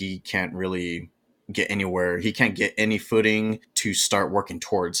frustrated that he can't really get anywhere. He can't get any footing to start working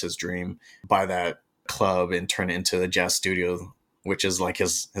towards his dream, buy that club and turn it into the jazz studio, which is like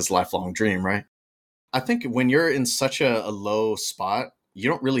his lifelong dream, right? I think when you're in such a low spot, you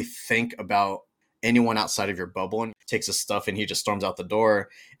don't really think about anyone outside of your bubble, and takes his stuff and he just storms out the door.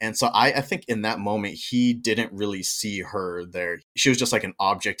 And so I think in that moment, he didn't really see her there. She was just like an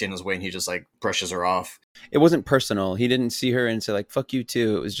object in his way, and he just like brushes her off. It wasn't personal. He didn't see her and say like, fuck you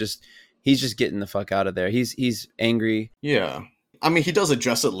too. It was just, he's just getting the fuck out of there. He's angry. Yeah. I mean, he does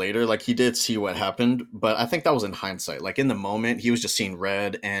address it later. Like, he did see what happened, but I think that was in hindsight. Like, in the moment, he was just seeing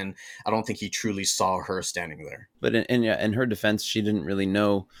red, and I don't think he truly saw her standing there. But in her defense, she didn't really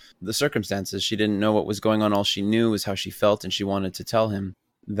know the circumstances. She didn't know what was going on. All she knew was how she felt, and she wanted to tell him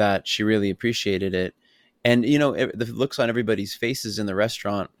that she really appreciated it. And, you know, the looks on everybody's faces in the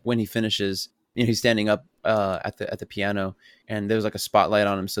restaurant when he finishes, you know, he's standing up at the piano, and there's like a spotlight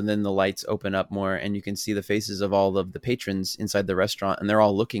on him. So then the lights open up more, and you can see the faces of all of the patrons inside the restaurant, and they're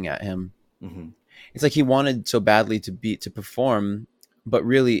all looking at him. Mm-hmm. It's like he wanted so badly to perform, but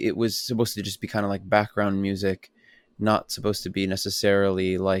really it was supposed to just be kind of like background music, not supposed to be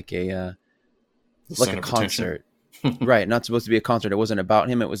necessarily like a concert. Right, not supposed to be a concert. It wasn't about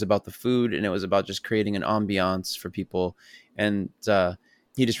him. It was about the food, and it was about just creating an ambiance for people. And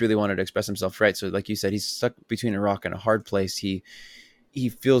he just really wanted to express himself, right? So like you said, he's stuck between a rock and a hard place. He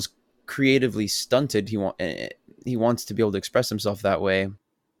feels creatively stunted. He wants to be able to express himself that way.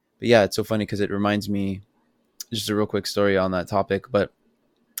 But yeah, it's so funny because it reminds me, just a real quick story on that topic, but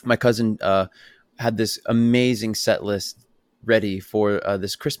my cousin had this amazing set list ready for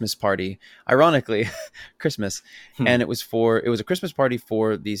this Christmas party. Ironically, Christmas. And it was a Christmas party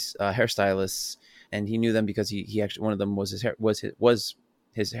for these hairstylists, and he knew them because he actually, one of them was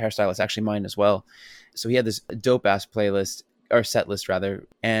his hairstylist, actually mine as well. So he had this dope ass playlist, or set list rather,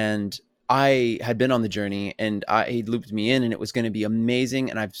 and I had been on the journey, and he looped me in, and it was going to be amazing.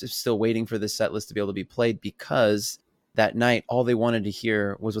 And I'm still waiting for this set list to be able to be played, because that night all they wanted to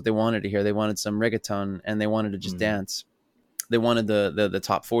hear was what they wanted to hear. They wanted some reggaeton, and they wanted to just dance. They wanted the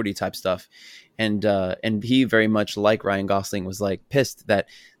top 40 type stuff, and he, very much like Ryan Gosling, was like pissed that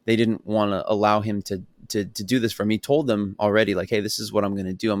they didn't want to allow him to do this for me. He told them already, like, hey, this is what I'm going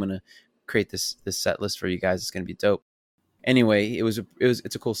to do. I'm going to create this set list for you guys. It's going to be dope. Anyway,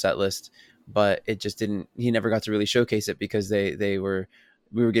 it's a cool set list, but it just didn't. He never got to really showcase it because we were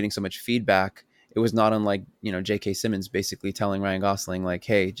getting so much feedback. It was not unlike, you know, J.K. Simmons basically telling Ryan Gosling, like,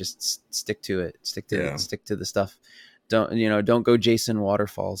 hey, just stick to it, stick to the stuff. Don't go Jason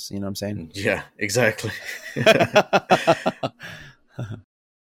Waterfalls. You know what I'm saying? Yeah, exactly.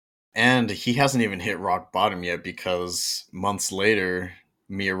 And he hasn't even hit rock bottom yet, because months later,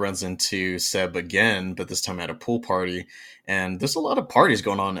 Mia runs into Seb again, but this time at a pool party. And there's a lot of parties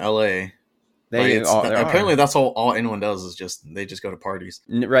going on in LA. Like They all there apparently are. that's all anyone does is they just go to parties.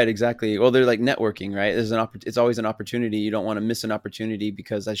 Right, exactly. Well, they're like networking, right? There's it's always an opportunity. You don't want to miss an opportunity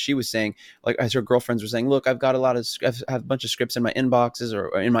because, as she was saying, like as her girlfriends were saying, look, I've got I have a bunch of scripts in my inboxes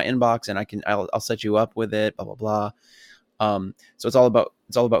or in my inbox, and I'll set you up with it. Blah blah blah. So it's all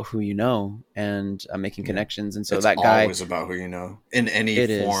about who you know and making connections. And so it's that guy, always about who you know in any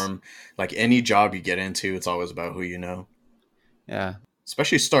form, like any job you get into, it's always about who you know. Yeah.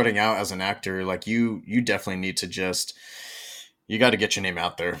 Especially starting out as an actor, like you definitely need to you got to get your name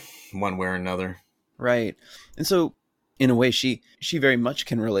out there one way or another. Right. And so in a way, she very much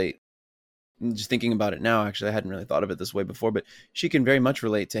can relate. Just thinking about it now, actually, I hadn't really thought of it this way before, but she can very much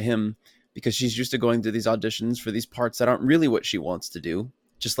relate to him because she's used to going through these auditions for these parts that aren't really what she wants to do.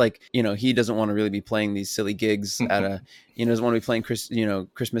 Just like, he doesn't want to really be playing these silly gigs at doesn't want to be playing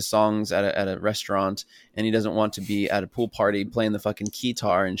Christmas songs at a restaurant, and he doesn't want to be at a pool party playing the fucking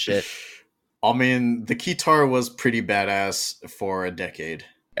keytar and shit. I mean, the keytar was pretty badass for a decade.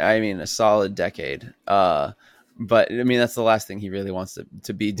 I mean, a solid decade. But I mean, that's the last thing he really wants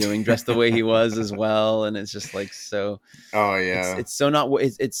to be doing, dressed the way he was as well. And it's just like, so, oh yeah, it's so not,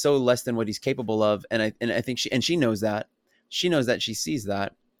 it's so less than what he's capable of. And I think she knows that, she sees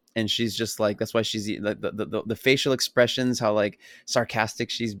that. And she's just like, that's why she's like the facial expressions, how like sarcastic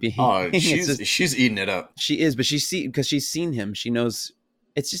she's being. Oh, she's eating it up. She is, but because she's seen him, she knows.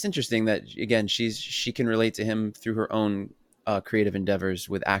 It's just interesting that, again, she can relate to him through her own creative endeavors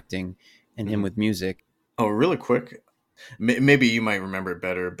with acting and him with music. Oh, really quick. Maybe you might remember it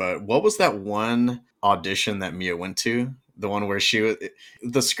better, but what was that one audition that Mia went to? The one where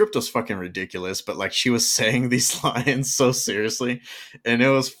the script was fucking ridiculous, but like she was saying these lines so seriously, and it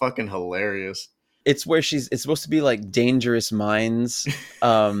was fucking hilarious. It's where it's supposed to be like Dangerous Minds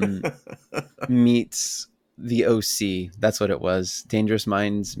meets the OC. That's what it was. Dangerous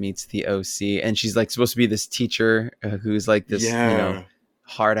Minds meets the OC. And she's like supposed to be this teacher who's like this,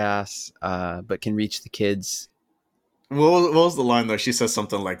 hard ass, but can reach the kids. What was the line though? She says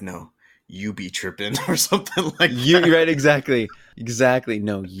something like, "No, you be tripping," or something like that. Right, exactly.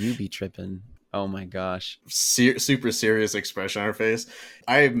 No, you be tripping. Oh my gosh. Super serious expression on her face.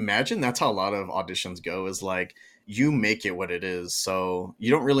 I imagine that's how a lot of auditions go, is like you make it what it is. So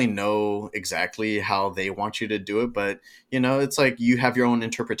you don't really know exactly how they want you to do it, but it's like you have your own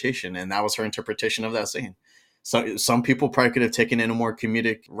interpretation, and that was her interpretation of that scene. So some people probably could have taken in a more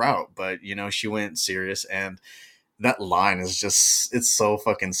comedic route, but she went serious, and that line is just, it's so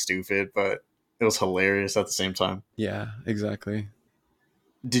fucking stupid, but it was hilarious at the same time. Yeah, exactly.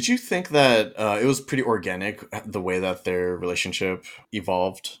 Did you think that it was pretty organic, the way that their relationship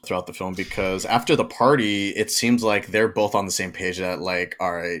evolved throughout the film? Because after the party, it seems like they're both on the same page that, like,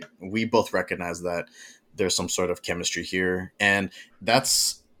 all right, we both recognize that there's some sort of chemistry here. And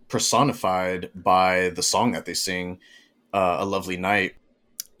that's personified by the song that they sing, A Lovely Night.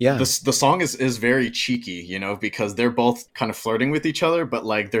 Yeah, the song is very cheeky, because they're both kind of flirting with each other, but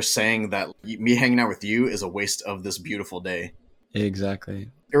like they're saying that me hanging out with you is a waste of this beautiful day. Exactly.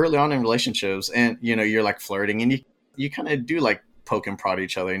 Early on in relationships, and you're like flirting, and you kind of do like poke and prod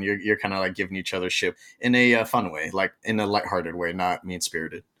each other, and you're kind of like giving each other shit in a fun way, like in a lighthearted way, not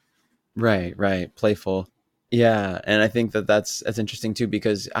mean-spirited. Right, playful. Yeah, and I think that's interesting too,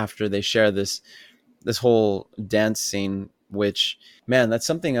 because after they share this whole dance scene, which, man, that's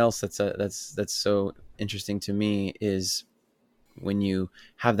something else that's so interesting to me, is when you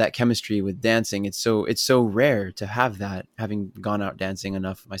have that chemistry with dancing. It's so rare to have that, having gone out dancing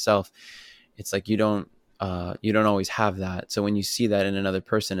enough myself. It's like you don't always have that. So when you see that in another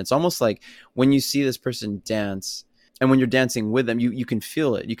person, it's almost like when you see this person dance, and when you're dancing with them, you can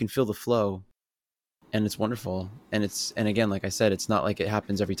feel it. You can feel the flow, and it's wonderful. And again, like I said, it's not like it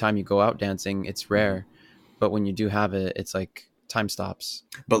happens every time you go out dancing. It's rare. But when you do have it, it's like time stops.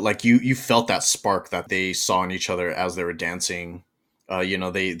 But like you felt that spark that they saw in each other as they were dancing.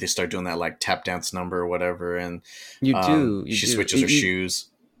 They start doing that like tap dance number or whatever, and she switches her shoes.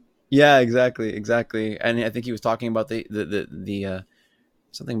 Yeah, exactly. And I think he was talking about the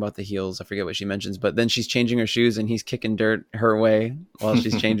something about the heels. I forget what she mentions, but then she's changing her shoes, and he's kicking dirt her way while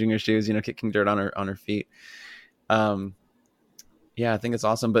she's changing her shoes. Kicking dirt on her feet. Yeah, I think it's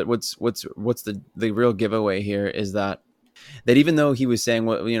awesome. But what's the real giveaway here is that even though he was saying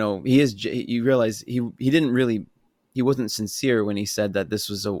you realize he wasn't sincere when he said that this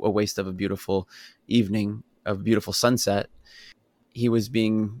was a waste of a beautiful evening, a beautiful sunset. He was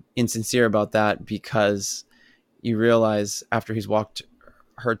being insincere about that, because you realize after he's walked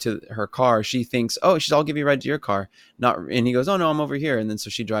her to her car, she thinks, oh, I'll give you a ride to your car. And he goes, oh no, I'm over here. And then so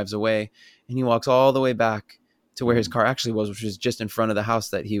she drives away, and he walks all the way back to where his car actually was, which was just in front of the house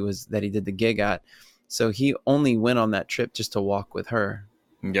that he did the gig at. So he only went on that trip just to walk with her.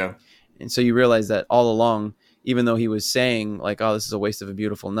 Yeah. And so you realize that all along, even though he was saying like, oh, this is a waste of a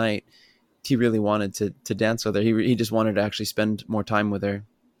beautiful night, he really wanted to dance with her. He just wanted to actually spend more time with her.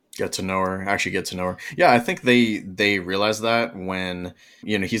 Get to know her. Yeah, I think they realize that when,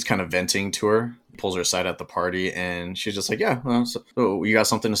 he's kind of venting to her, pulls her aside at the party, and she's just like, yeah, well, so you got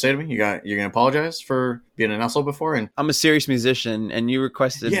something to say to me? You're gonna apologize for being an asshole before? And I'm a serious musician, and you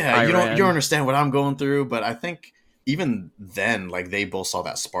requested Iran. You don't understand what I'm going through. But I think even then, like, they both saw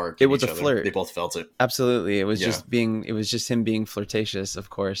that spark. It was a flirt. They both felt it. Absolutely. It was just him being flirtatious, of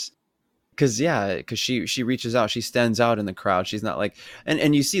course. Because she reaches out, she stands out in the crowd. She's not like,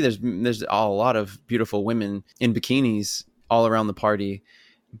 and you see there's a lot of beautiful women in bikinis all around the party,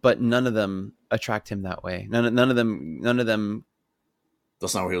 but none of them attract him that way. None of them.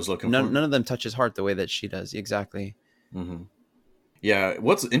 That's not what he was looking for. None of them touch his heart the way that she does. Exactly. Mm-hmm. Yeah.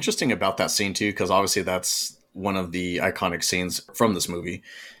 What's interesting about that scene too, because obviously that's one of the iconic scenes from this movie,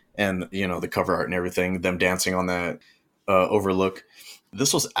 and the cover art and everything, them dancing on that overlook.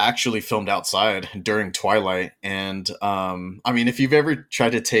 This was actually filmed outside during twilight. And if you've ever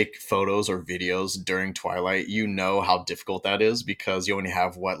tried to take photos or videos during twilight, you know how difficult that is, because you only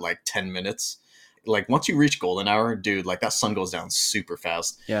have 10 minutes. Like, once you reach golden hour, dude, like, that sun goes down super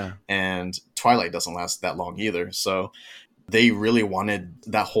fast. Yeah. And twilight doesn't last that long either. So they really wanted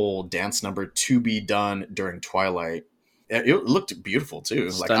that whole dance number to be done during twilight. It looked beautiful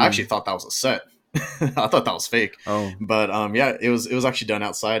too. Stunning. Like, I actually thought that was a set. I thought that was fake. Oh. But it was actually done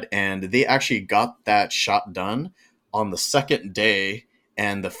outside, and they actually got that shot done on the second day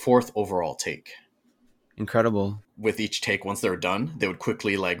and the fourth overall take. Incredible. With each take, once they were done, they would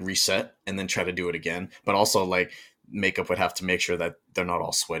quickly reset and then try to do it again. But also makeup would have to make sure that they're not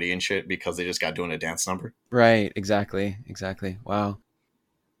all sweaty and shit, because they just got doing a dance number. Right. Exactly. Wow.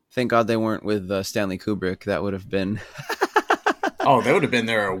 Thank God they weren't with Stanley Kubrick. That would have been. Oh, they would have been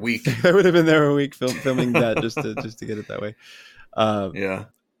there a week. They would have been there a week filming that just to get it that way. Yeah.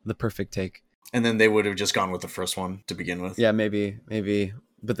 The perfect take. And then they would have just gone with the first one to begin with. Yeah, maybe.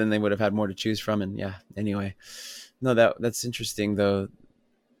 But then they would have had more to choose from. And yeah, anyway. No, that's interesting, though,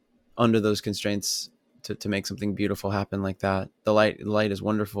 under those constraints to make something beautiful happen like that. The light is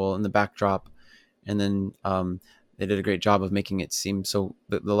wonderful in the backdrop. And then they did a great job of making it seem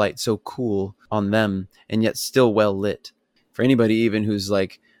the light so cool on them, and yet still well lit. For anybody even who's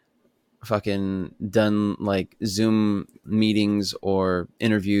fucking done Zoom meetings or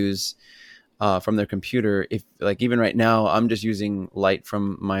interviews from their computer, if even right now I'm just using light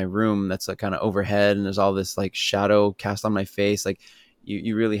from my room that's kind of overhead, and there's all this shadow cast on my face.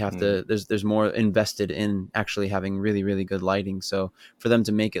 You really have to, there's more invested in actually having really, really good lighting. So for them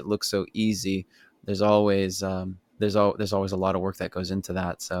to make it look so easy, there's always there's always a lot of work that goes into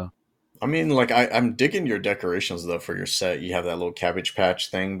that. So I'm digging your decorations though for your set. You have that little Cabbage Patch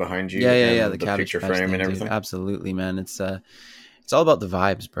thing behind you. Yeah. The picture frame thing, and everything. Dude. Absolutely, man. It's all about the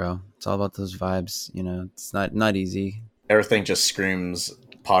vibes, bro. It's all about those vibes. It's not easy. Everything just screams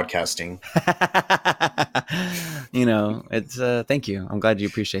podcasting. It's thank you. I'm glad you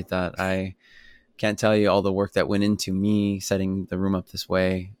appreciate that. I can't tell you all the work that went into me setting the room up this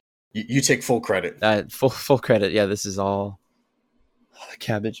way. You take full credit. Full credit. Yeah, this is all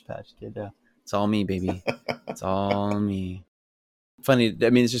Cabbage Patch Kid. Yeah, it's all me, baby. It's all me. Funny. I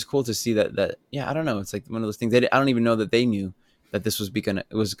mean, it's just cool to see that. Yeah, I don't know. It's one of those things. I don't even know that they knew that this was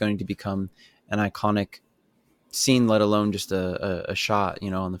going to become an iconic scene, let alone just a shot,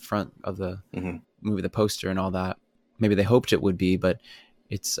 on the front of the movie, the poster and all that. Maybe they hoped it would be, but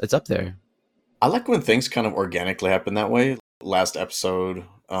it's up there. I like when things kind of organically happen that way. Last episode,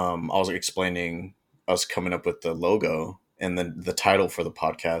 I was explaining us coming up with the logo and then the title for the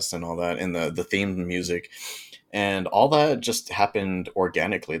podcast and all that, and the theme music, and all that just happened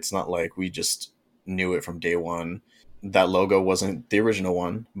organically. It's not like we just knew it from day one. That logo wasn't the original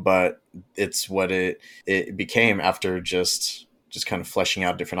one, but it's what it became after just kind of fleshing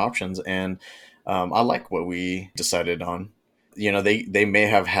out different options. And I like what we decided on. They may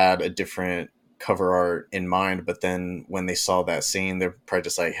have had a different cover art in mind, but then when they saw that scene, they're probably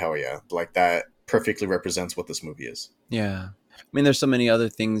just like, hell yeah, that perfectly represents what this movie is. Yeah. I mean, there's so many other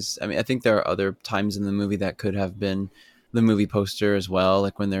things. I mean, I think there are other times in the movie that could have been the movie poster as well.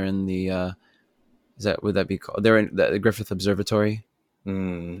 When they're in the, would that be called? They're in the Griffith Observatory.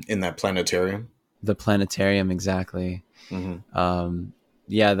 In that planetarium. The planetarium, exactly. Mm-hmm.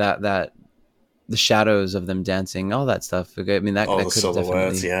 Yeah, that the shadows of them dancing, all that stuff. I mean, that the could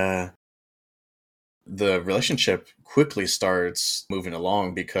silhouettes, definitely... yeah. the relationship quickly starts moving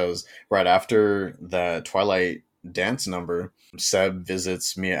along because right after that Twilight dance number, Seb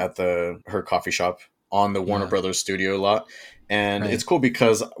visits Mia at her coffee shop on the Warner Brothers studio lot. And it's cool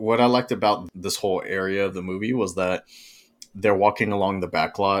because what I liked about this whole area of the movie was that they're walking along the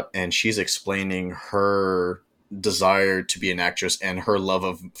back lot and she's explaining her desire to be an actress and her love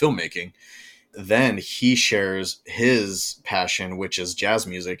of filmmaking. Then he shares his passion, which is jazz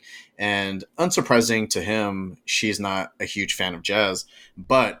music. And unsurprising to him, she's not a huge fan of jazz,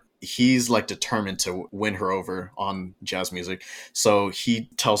 but he's like determined to win her over on jazz music. So he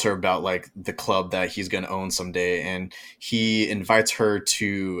tells her about like the club that he's going to own someday. And he invites her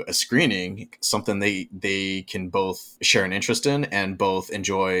to a screening, something they can both share an interest in and both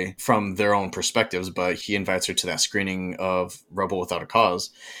enjoy from their own perspectives. But he invites her to that screening of Rebel Without a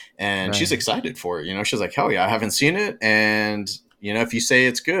Cause. And she's excited for it. You know, she's like, hell yeah, I haven't seen it. And, you know, if you say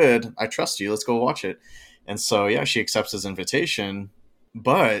it's good, I trust you. Let's go watch it. And so, yeah, she accepts his invitation.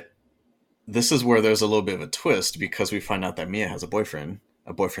 But this is where there's a little bit of a twist because we find out that Mia has a boyfriend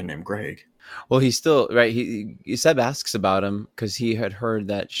named Greg. Well, he's still right. Seb asks about him because he had heard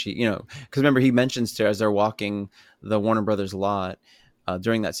that she, you know, because remember he mentions to her as they're walking the Warner Brothers lot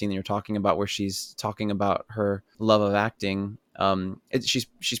during that scene that you're talking about where she's talking about her love of acting.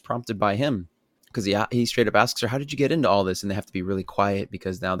 She's prompted by him because he straight up asks her, how did you get into all this? And they have to be really quiet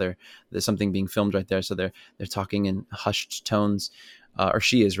because now there's something being filmed right there. So they're talking in hushed tones, or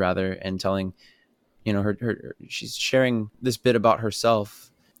she is rather, and telling, you know, she's sharing this bit about herself.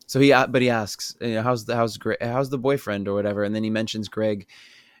 So he asks, you know, how's the boyfriend or whatever. And then he mentions Greg,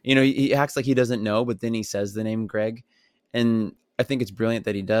 you know, he acts like he doesn't know, but then he says the name Greg. And I think it's brilliant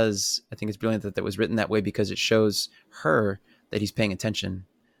that he does. I think it's brilliant that was written that way because it shows her that he's paying attention,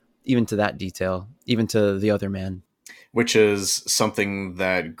 even to that detail, even to the other man. Which is something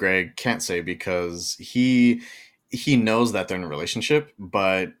that Greg can't say because he knows that they're in a relationship,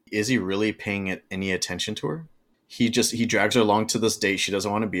 but is he really paying any attention to her? He drags her along to this date she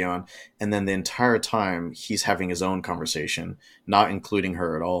doesn't want to be on. And then the entire time he's having his own conversation, not including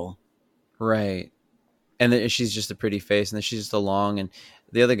her at all. Right. And then she's just a pretty face and then she's just along. And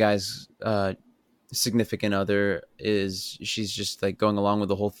the other guy's significant other she's just like going along with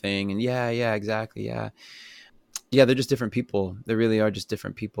the whole thing. And yeah, exactly. Yeah. They're just different people. They really are just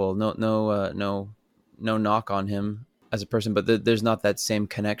different people. No knock on him as a person, but there's not that same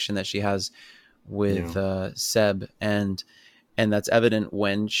connection that she has with Seb, and that's evident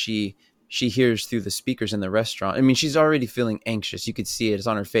when she hears through the speakers in the restaurant. I mean, she's already feeling anxious. You could see it. It's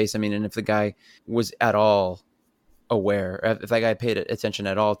on her face. I mean, and if the guy was at all aware, if that guy paid attention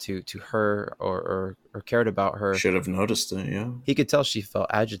at all to her or cared about her, should have noticed it. Yeah, he could tell she felt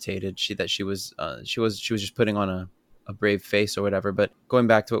agitated. She was just putting on a brave face or whatever. But going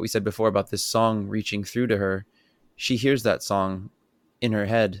back to what we said before about this song reaching through to her, she hears that song in her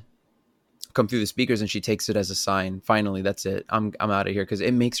head come through the speakers and she takes it as a sign. Finally, that's it. I'm out of here, because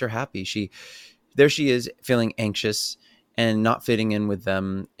it makes her happy. She is feeling anxious and not fitting in with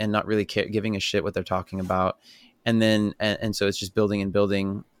them and not really giving a shit what they're talking about. And then and so it's just building and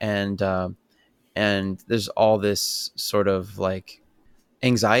building, and there's all this sort of like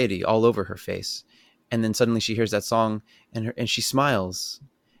anxiety all over her face. And then suddenly she hears that song and she smiles.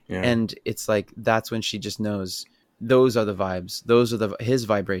 Yeah. And it's like, that's when she just knows those are the vibes. Those are his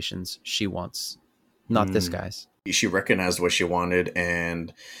vibrations she wants, not this guy's. She recognized what she wanted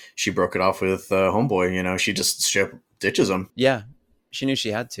and she broke it off with homeboy. You know, she just straight up ditches him. Yeah, she knew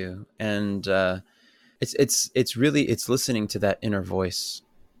she had to. And it's really listening to that inner voice.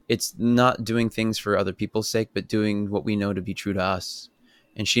 It's not doing things for other people's sake, but doing what we know to be true to us.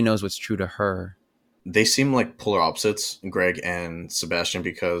 And she knows what's true to her. They seem like polar opposites, Greg and Sebastian,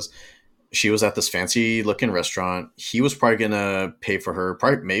 because she was at this fancy looking restaurant. He was probably going to pay for her.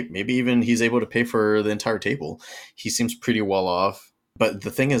 Probably, maybe even he's able to pay for the entire table. He seems pretty well off. But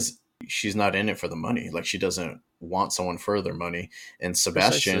the thing is, she's not in it for the money. Like, she doesn't want someone for their money. And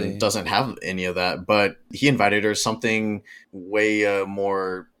Sebastian doesn't have any of that. But he invited her something way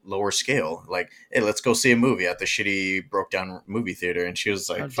more lower scale. Like, hey, let's go see a movie at the shitty broke down movie theater. And she was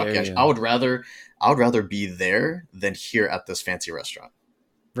like, fuck yeah, I would rather be there than here at this fancy restaurant.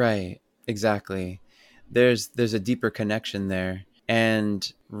 Right. Exactly. There's a deeper connection there.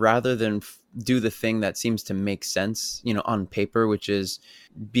 And rather than do the thing that seems to make sense, you know, on paper, which is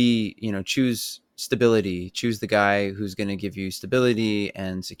choose stability, choose the guy who's going to give you stability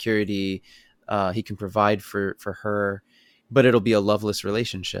and security. He can provide for her, but it'll be a loveless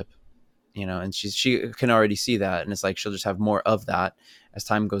relationship, you know, and she can already see that. And it's like, she'll just have more of that as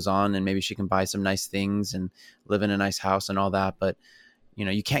time goes on. And maybe she can buy some nice things and live in a nice house and all that. But, you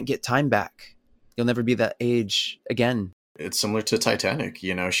know, you can't get time back. You'll never be that age again. It's similar to Titanic.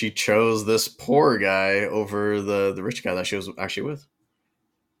 You know, she chose this poor guy over the rich guy that she was actually with.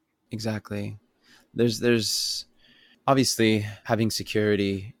 Exactly. There's obviously having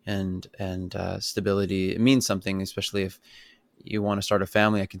security and stability. It means something, especially if you want to start a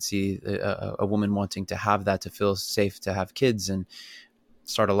family. I can see a woman wanting to have that, to feel safe, to have kids and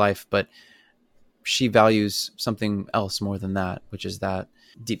start a life. But she values something else more than that, which is that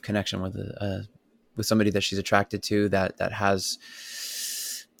deep connection with somebody that she's attracted to, that has,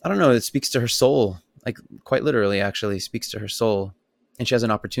 I don't know, it speaks to her soul, like quite literally actually speaks to her soul. And she has an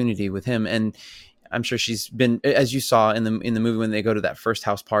opportunity with him. And I'm sure she's been, as you saw in the movie, when they go to that first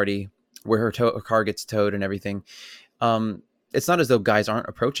house party where her car gets towed and everything. It's not as though guys aren't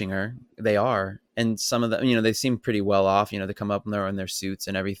approaching her. They are. And some of them, they seem pretty well off, they come up and they're in their suits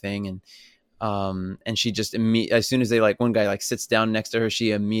and everything. And she just as soon as they one guy sits down next to her,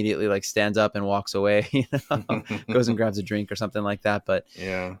 she immediately stands up and walks away, goes and grabs a drink or something like that. But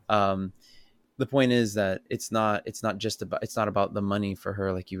yeah, the point is that it's not about the money for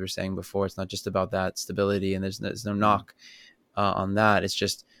her, like you were saying before. It's not just about that stability, and there's no knock on that. It's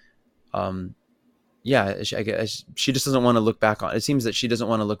just I guess she just doesn't want to look back on. It seems that she doesn't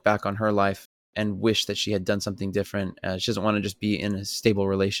want to look back on her life and wish that she had done something different. She doesn't want to just be in a stable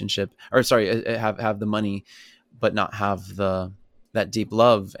relationship, or sorry, have the money, but not have that deep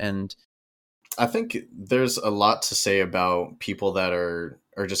love. And I think there's a lot to say about people that are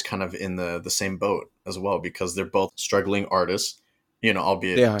just kind of in the same boat as well, because they're both struggling artists,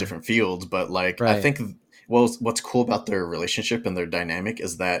 albeit different fields. But right. I think, what's cool about their relationship and their dynamic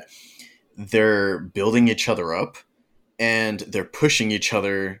is that they're building each other up and they're pushing each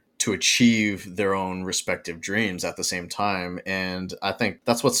other to achieve their own respective dreams at the same time. And I think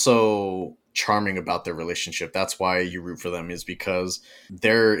that's what's so charming about their relationship. That's why you root for them, is because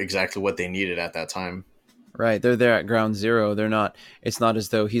they're exactly what they needed at that time. Right. They're there at ground zero. It's not as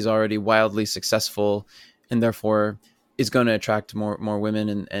though he's already wildly successful and therefore is going to attract more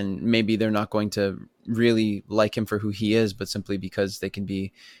women, and maybe they're not going to really like him for who he is, but simply because they can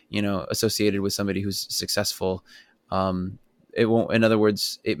be, associated with somebody who's successful. It won't, in other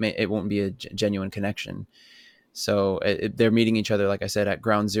words, it won't be a genuine connection. So they're meeting each other, like I said, at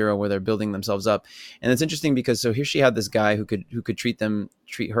ground zero, where they're building themselves up. And it's interesting because so here she had this guy who could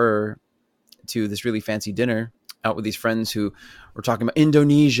treat her to this really fancy dinner out with these friends who were talking about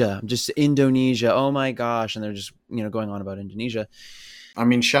Indonesia. Oh my gosh. And they're just, going on about Indonesia. I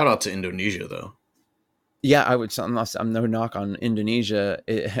mean, shout out to Indonesia though. Yeah, I'm no knock on Indonesia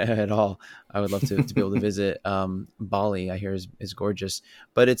at all. I would love to be able to visit Bali. I hear is gorgeous,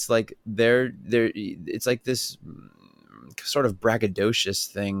 but it's like it's like this sort of braggadocious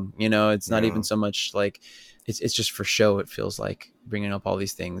thing. It's not even so much like it's just for show. It feels like bringing up all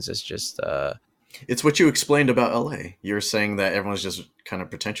these things is just. It's what you explained about LA. You're saying that everyone's just kind of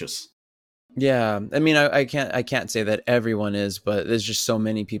pretentious. Yeah, I mean, I can't say that everyone is, but there's just so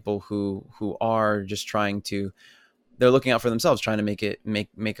many people who are just they're looking out for themselves, trying to make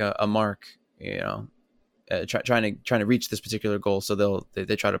a mark, trying to reach this particular goal. So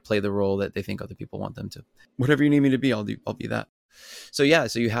they try to play the role that they think other people want them to. Whatever you need me to be, I'll be that. So yeah,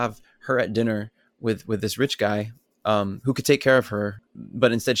 so you have her at dinner with this rich guy who could take care of her,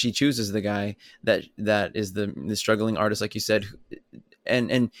 but instead she chooses the guy that is the struggling artist, like you said,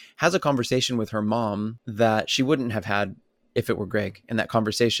 and has a conversation with her mom that she wouldn't have had if it were Greg. And that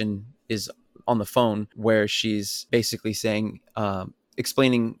conversation is on the phone, where she's basically saying,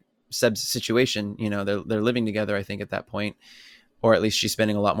 explaining Seb's situation. They're living together, I think, at that point, or at least she's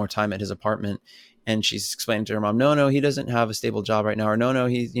spending a lot more time at his apartment. And she's explaining to her mom, no, he doesn't have a stable job right now, or no,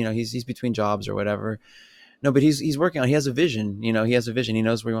 he's between jobs or whatever. No, but he's working on, he has a vision, he has a vision. He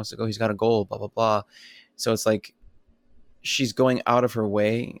knows where he wants to go. He's got a goal, blah, blah, blah. So it's like, she's going out of her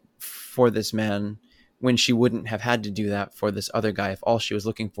way for this man when she wouldn't have had to do that for this other guy if all she was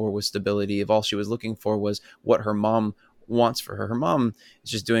looking for was stability, if all she was looking for was what her mom wants for her. Her mom is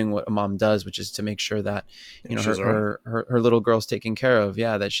just doing what a mom does, which is to make sure that her little girl's taken care of.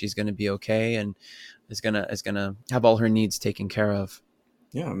 Yeah, that she's going to be okay and is gonna have all her needs taken care of.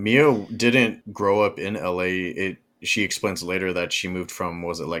 Yeah, Mia didn't grow up in LA. She explains later that she moved from,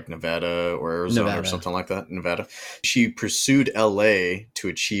 was it like Nevada or Arizona or something like that? Nevada. She pursued LA to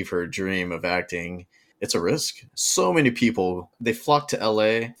achieve her dream of acting. It's a risk. So many people, they flock to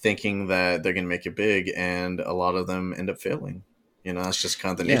LA thinking that they're going to make it big, and a lot of them end up failing. That's just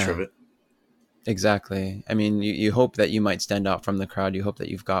kind of the nature of it. Exactly. I mean, you hope that you might stand out from the crowd. You hope that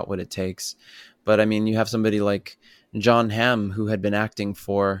you've got what it takes. But I mean, you have somebody like Jon Hamm, who had been acting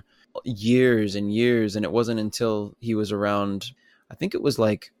for years and years, and it wasn't until he was around, I think it was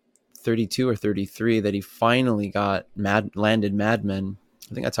like 32 or 33 that he finally got landed Mad Men.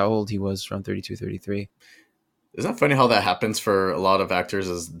 I think that's how old he was, around 32, 33. Isn't that funny how that happens for a lot of actors,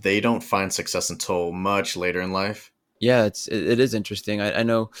 is they don't find success until much later in life? Yeah, it is interesting. I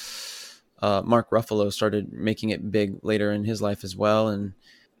know Mark Ruffalo started making it big later in his life as well. And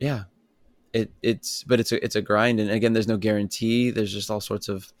yeah, it's a grind. And again, there's no guarantee. There's just all sorts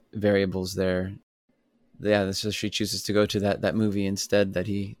of variables there. Yeah, so she chooses to go to that movie instead that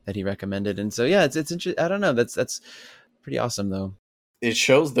he recommended. And so yeah, it's interesting. I don't know. That's pretty awesome though. It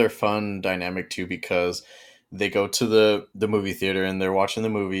shows their fun dynamic too, because they go to the movie theater and they're watching the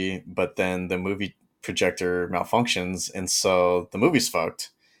movie, but then the movie projector malfunctions, and so the movie's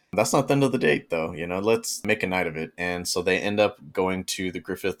fucked. That's not the end of the date, though. Let's make a night of it. And so they end up going to the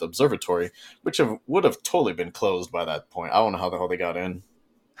Griffith Observatory, which would have totally been closed by that point. I don't know how the hell they got in,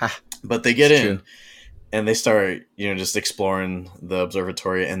 but they get in. True. And they start, just exploring the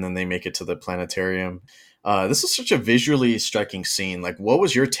observatory, and then they make it to the planetarium. This is such a visually striking scene. Like, what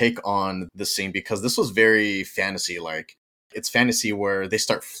was your take on the scene? Because this was very fantasy-like. It's fantasy where they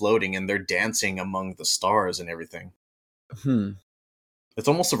start floating and they're dancing among the stars and everything. It's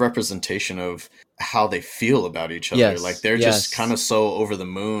almost a representation of how they feel about each other. Yes, like, they're just kind of so over the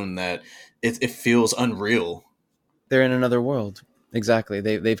moon that it feels unreal. They're in another world. Exactly.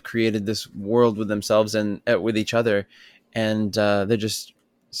 They've created this world with themselves and with each other, and they're just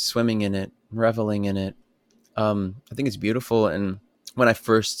swimming in it, reveling in it. I think it's beautiful. And when I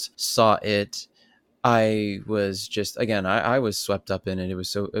first saw it, I was just, again, I was swept up in it. It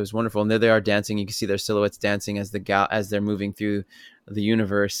was wonderful. And there they are dancing. You can see their silhouettes dancing as they're moving through the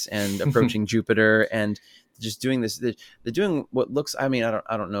universe and approaching Jupiter, and just doing this. They're doing what looks, I mean,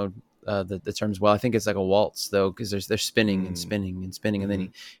 I don't know the terms well. I think it's like a waltz though, because they're spinning and spinning and spinning, and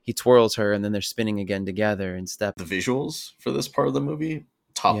then he twirls her, and then they're spinning again together in step. The visuals for this part of the movie,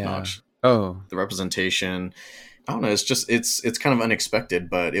 top notch. Oh, the representation, I don't know. It's just it's kind of unexpected,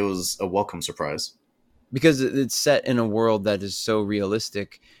 but it was a welcome surprise. Because it's set in a world that is so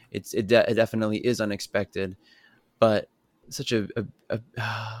realistic. It definitely is unexpected, but such a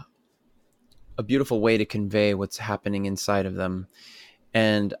beautiful way to convey what's happening inside of them.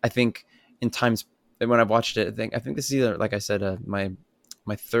 And I think in times when I've watched it, I think this is either, like I said, my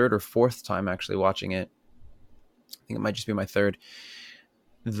third or fourth time actually watching it. I think it might just be my third.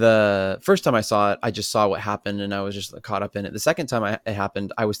 The first time I saw it, I just saw what happened and I was just caught up in it. The second time it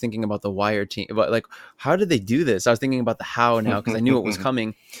happened, I was thinking about the Wire team, but like, how did they do this? I was thinking about the how now, because I knew it was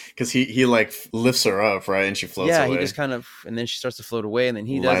coming. Because he like lifts her up, right, and she floats away. Yeah, he just kind of, and then she starts to float away, and then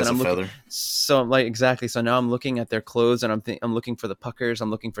he does, and I'm looking. So like exactly. So now I'm looking at their clothes, and I'm looking for the puckers.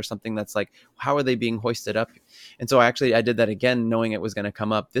 I'm looking for something that's like, how are they being hoisted up? And so I did that again, knowing it was going to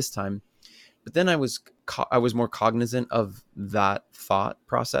come up this time. But then I was more cognizant of that thought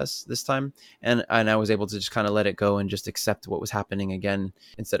process this time, and I was able to just kind of let it go and just accept what was happening again,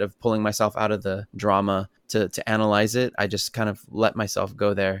 instead of pulling myself out of the drama to analyze it. I just kind of let myself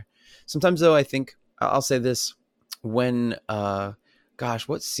go there. Sometimes though, I think I'll say this, when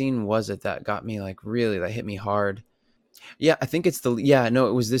what scene was it that got me, like, really, that hit me hard? Yeah, I think it was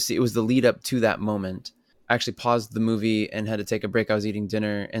the lead up to that moment. I actually paused the movie and had to take a break. I was eating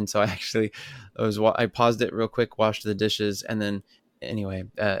dinner, and so I paused it real quick, washed the dishes, and then anyway,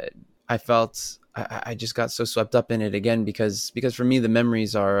 I felt I just got so swept up in it again, because for me the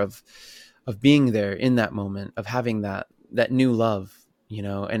memories are of being there in that moment, of having that new love,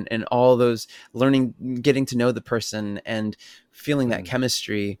 and all those learning, getting to know the person and feeling that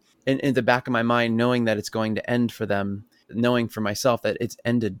chemistry in the back of my mind, knowing that it's going to end for them, knowing for myself that it's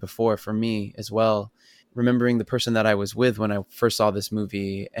ended before for me as well. Remembering the person that I was with when I first saw this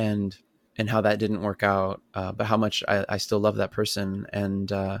movie, and how that didn't work out, but how much I still love that person, and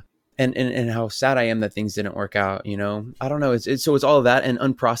how sad I am that things didn't work out. I don't know. It's all of that, and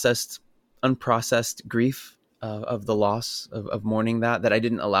unprocessed grief of the loss of mourning that I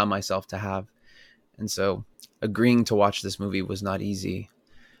didn't allow myself to have. And so agreeing to watch this movie was not easy.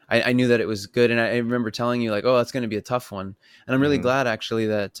 I knew that it was good, and I remember telling you, like, oh, that's going to be a tough one. And I'm really glad, actually,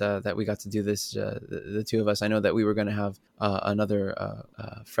 that we got to do this, the two of us. I know that we were going to have another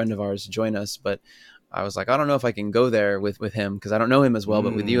friend of ours join us, but I was like, I don't know if I can go there with him, because I don't know him as well.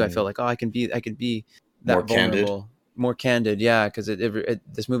 But with you, I feel like, I could be that more vulnerable, more candid. Yeah, because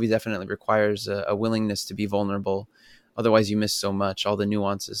this movie definitely requires a willingness to be vulnerable. Otherwise, you miss so much, all the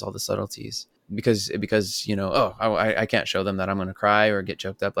nuances, all the subtleties. Because I can't show them that I'm going to cry or get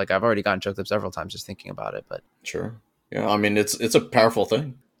choked up. Like, I've already gotten choked up several times just thinking about it. But sure, yeah, I mean, it's a powerful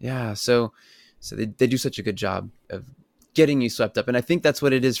thing. Yeah, so they do such a good job of getting you swept up. And I think that's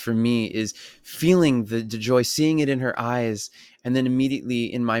what it is for me, is feeling the joy, seeing it in her eyes, and then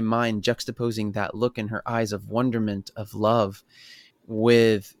immediately in my mind juxtaposing that look in her eyes of wonderment, of love,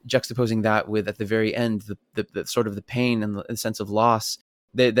 with juxtaposing that with, at the very end, the sort of the pain and the sense of loss.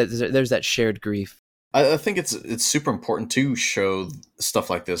 There's that shared grief. I think it's super important to show stuff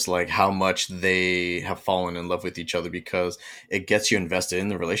like this, like how much they have fallen in love with each other, because it gets you invested in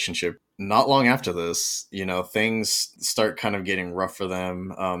the relationship. Not long after this, things start kind of getting rough for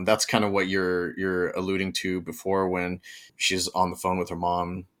them. That's kind of what you're alluding to before, when she's on the phone with her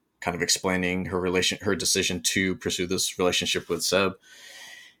mom, kind of explaining her decision to pursue this relationship with Seb.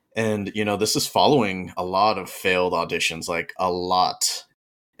 And this is following a lot of failed auditions, like a lot.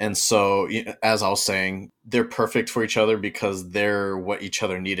 And so, as I was saying, they're perfect for each other because they're what each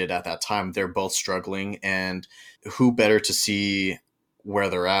other needed at that time. They're both struggling, and who better to see where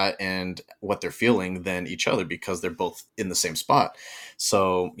they're at and what they're feeling than each other, because they're both in the same spot.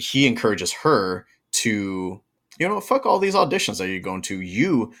 So he encourages her to, fuck all these auditions that you're going to.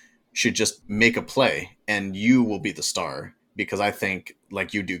 You should just make a play and you will be the star, because I think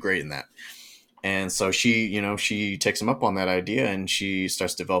like you do great in that. And so she takes him up on that idea, and she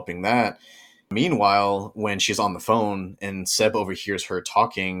starts developing that. Meanwhile, when she's on the phone and Seb overhears her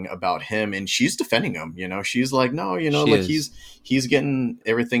talking about him, and she's defending him, she's like, no, like he's getting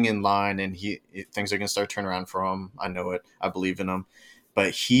everything in line, and things are going to start turning around for him. I know it. I believe in him.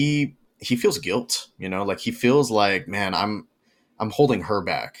 But he feels guilt, like he feels like, man, I'm holding her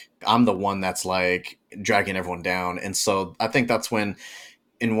back. I'm the one that's like dragging everyone down. And so I think that's when,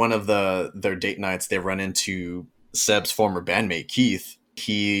 in one of their date nights, they run into Seb's former bandmate, Keith.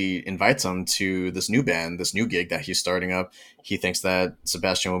 He invites him to this new band, this new gig that he's starting up. He thinks that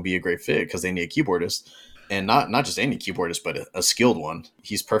Sebastian will be a great fit because they need a keyboardist, and not just any keyboardist, but a skilled one.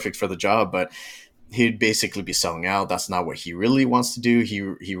 He's perfect for the job, but he'd basically be selling out. That's not what he really wants to do.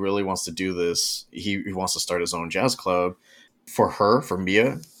 He really wants to do this. He wants to start his own jazz club. For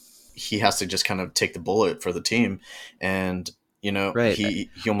Mia, he has to just kind of take the bullet for the team. And right. He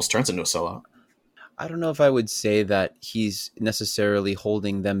almost turns into a sellout. I don't know if I would say that he's necessarily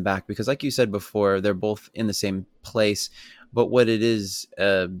holding them back, because like you said before, they're both in the same place. But what it is,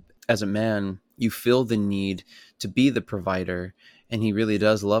 as a man, you feel the need to be the provider, and he really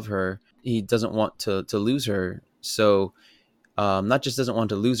does love her. He doesn't want to lose her. So not just doesn't want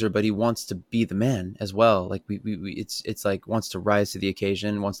to lose her, but he wants to be the man as well. Like it's like wants to rise to the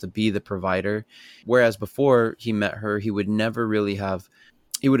occasion, wants to be the provider. Whereas before he met her, he would never really have.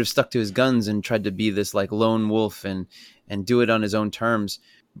 He would have stuck to his guns and tried to be this like lone wolf and do it on his own terms.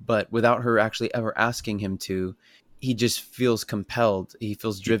 But without her actually ever asking him to, he just feels compelled. He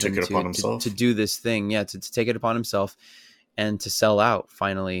feels driven to do this thing. Yeah, to take it upon himself and to sell out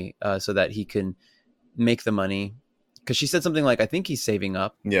finally, so that he can make the money. Because she said something like, I think he's saving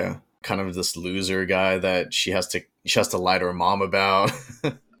up. Yeah, kind of this loser guy that she has to lie to her mom about.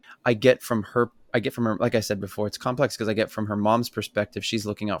 I get from her, like I said before, it's complex, because I get from her mom's perspective, she's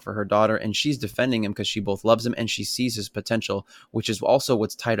looking out for her daughter and she's defending him because she both loves him and she sees his potential, which is also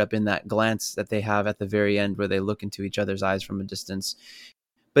what's tied up in that glance that they have at the very end, where they look into each other's eyes from a distance.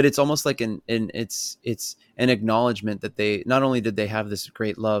 But it's almost like it's an acknowledgement that they, not only did they have this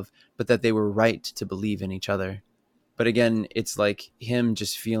great love, but that they were right to believe in each other. But again, it's like him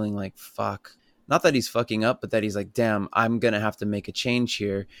just feeling like, fuck, not that he's fucking up, but that he's like, damn, I'm going to have to make a change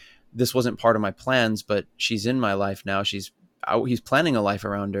here. This wasn't part of my plans, but she's in my life now. He's planning a life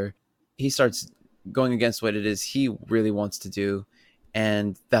around her. He starts going against what it is he really wants to do.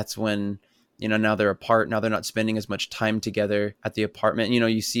 And that's when, now they're apart. Now they're not spending as much time together at the apartment.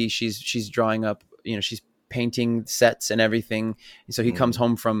 You see she's drawing up, she's painting sets and everything. And so he comes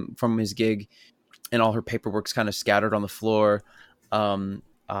home from his gig, and all her paperwork's kind of scattered on the floor, from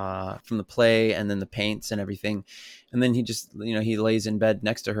the play and then the paints and everything. And then he just, he lays in bed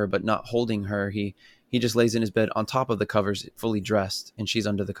next to her, but not holding her. He just lays in his bed on top of the covers, fully dressed, and she's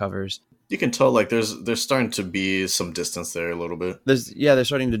under the covers. You can tell like there's starting to be some distance there a little bit. They're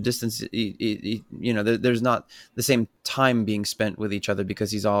starting to distance. There's not the same time being spent with each other,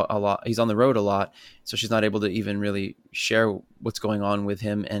 because he's on the road a lot. So she's not able to even really share what's going on with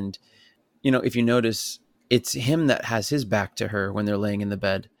him. And, if you notice, it's him that has his back to her when they're laying in the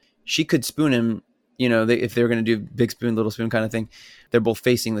bed. She could spoon him, if they're going to do big spoon, little spoon kind of thing. They're both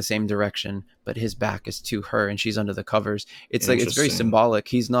facing the same direction, but his back is to her and she's under the covers. It's like, it's very symbolic.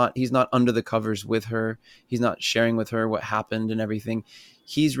 He's not under the covers with her. He's not sharing with her what happened and everything.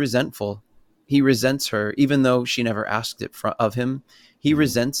 He's resentful. He resents her, even though she never asked it of him. He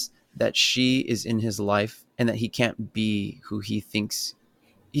resents that she is in his life and that he can't be who he thinks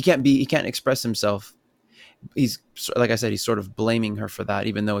he can't express himself. he's, like I said, he's sort of blaming her for that,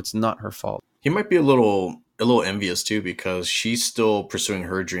 even though it's not her fault. He might be a little envious too, because she's still pursuing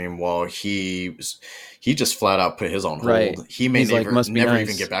her dream while he just flat out put his on Right. hold. He may He's like, must be never nice.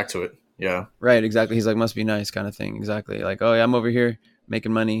 even get back to it. Yeah. Right. Exactly. He's like, must be nice, kind of thing. Exactly. Like, oh yeah, I'm over here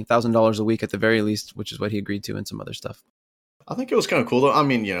making money, $1,000 a week at the very least, which is what he agreed to, and some other stuff. I think it was kind of cool though. I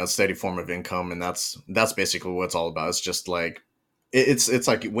mean, steady form of income, and that's basically what it's all about. It's just like it's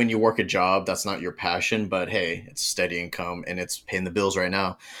like when you work a job that's not your passion, but hey, it's steady income and it's paying the bills right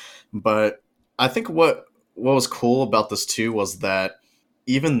now. But I think what was cool about this too was that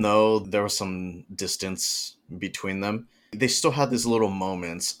even though there was some distance between them, they still had these little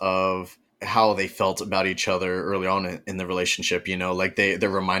moments of how they felt about each other early on in the relationship. Like they're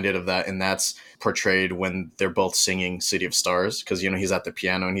reminded of that, and that's portrayed when they're both singing City of Stars, because he's at the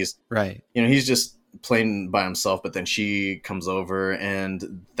piano and he's right. He's just playing by himself, but then she comes over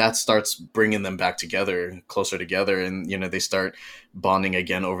and that starts bringing them back together, closer together, and they start bonding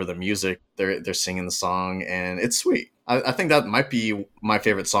again over the music. They're singing the song, and it's sweet. I think that might be my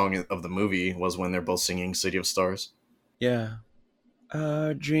favorite song of the movie, was when they're both singing City of Stars. Yeah.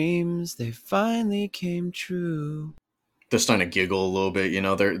 Our dreams, they finally came true. They're starting to giggle a little bit,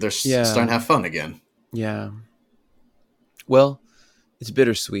 they're starting to have fun again. Yeah. Well, it's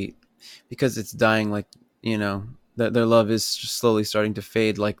bittersweet because it's dying, like, their love is slowly starting to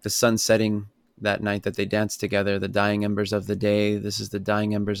fade, like the sun setting that night that they danced together, the dying embers of the day. This is the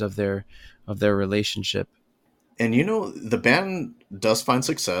dying embers of their relationship. And the band does find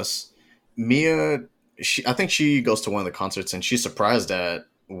success. Mia, I think she goes to one of the concerts and she's surprised at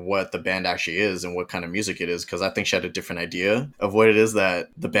what the band actually is and what kind of music it is, because I think she had a different idea of what it is that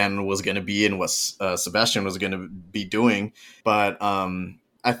the band was going to be and what Sebastian was going to be doing. But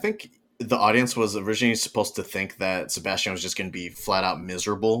I think the audience was originally supposed to think that Sebastian was just going to be flat out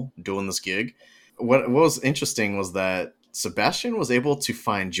miserable doing this gig. What was interesting was that Sebastian was able to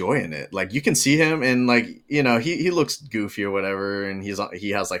find joy in it. Like, you can see him, and like, he looks goofy or whatever, and he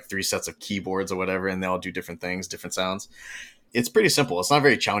has like 3 sets of keyboards or whatever, and they all do different things, different sounds. It's pretty simple. It's not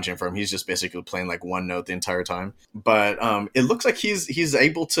very challenging for him. He's just basically playing like one note the entire time. But it looks like he's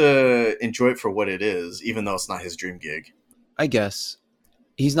able to enjoy it for what it is, even though it's not his dream gig. I guess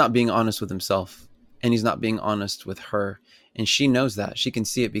he's not being honest with himself, and he's not being honest with her, and she knows that. She can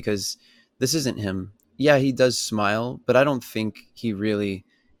see it, because this isn't him. Yeah, he does smile, but I don't think he's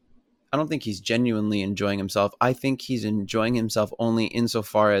genuinely enjoying himself. I think he's enjoying himself only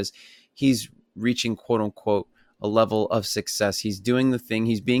insofar as he's reaching, quote unquote, a level of success. He's doing the thing.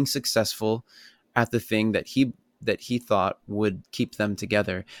 He's being successful at the thing that he thought would keep them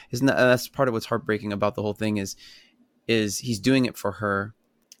together. That's part of what's heartbreaking about the whole thing is he's doing it for her.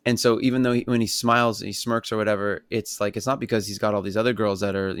 And so even though when he smiles, he smirks or whatever, it's like, it's not because he's got all these other girls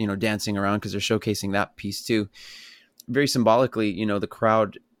that are, dancing around, because they're showcasing that piece too. Very symbolically, the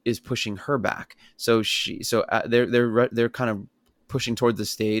crowd is pushing her back. So they're kind of pushing toward the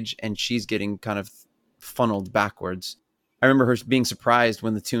stage, and she's getting kind of funneled backwards. I remember her being surprised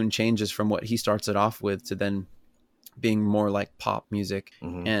when the tune changes from what he starts it off with to then being more like pop music.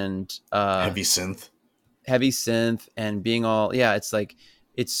 Mm-hmm. And heavy synth and being all, yeah, it's like,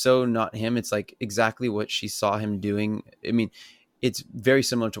 it's so not him. It's like exactly what she saw him doing. I mean, it's very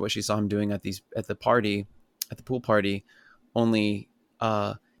similar to what she saw him doing at the pool party, only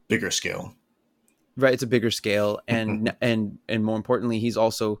bigger scale. Right, it's a bigger scale, and and more importantly, he's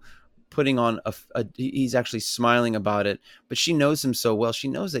also putting on he's actually smiling about it. But she knows him so well. She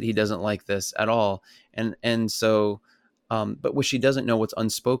knows that he doesn't like this at all, and so, but what she doesn't know, what's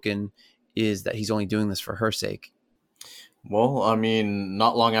unspoken, is that he's only doing this for her sake. Well, I mean,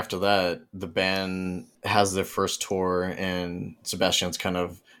 not long after that, the band has their first tour, and Sebastian's kind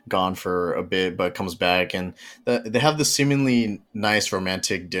of gone for a bit, but comes back, and they have this seemingly nice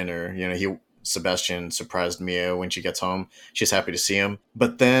romantic dinner. Sebastian surprised Mia when she gets home. She's happy to see him,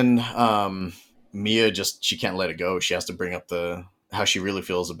 but then Mia she can't let it go. She has to bring up how she really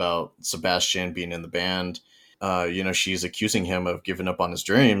feels about Sebastian being in the band. She's accusing him of giving up on his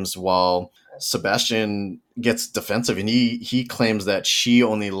dreams, while Sebastian gets defensive, and he claims that she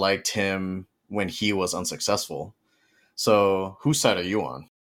only liked him when he was unsuccessful. So whose side are you on?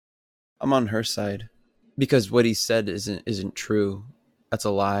 I'm on her side, because what he said isn't true. That's a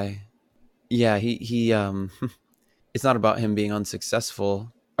lie. Yeah, he it's not about him being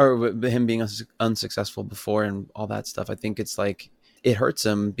unsuccessful, or him being unsuccessful before and all that stuff. I think it's like, it hurts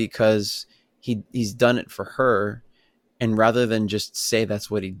him because he's done it for her, and rather than just say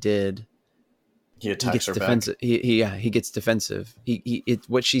that's what he did, he attacks her defensive. back. He gets defensive.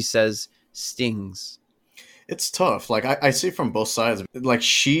 What she says stings. It's tough. Like I see from both sides. Like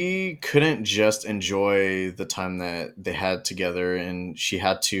she couldn't just enjoy the time that they had together, and she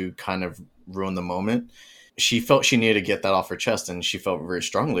had to kind of ruin the moment. She felt she needed to get that off her chest, and she felt very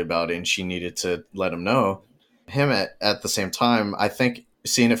strongly about it, and she needed to let him know. Him at the same time, I think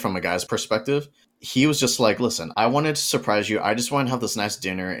seeing it from a guy's perspective, he was just like, listen, I wanted to surprise you. I just want to have this nice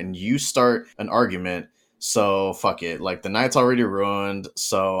dinner, and you start an argument. So fuck it. Like the night's already ruined.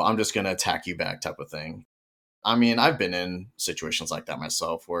 So I'm just going to attack you back type of thing. I mean, I've been in situations like that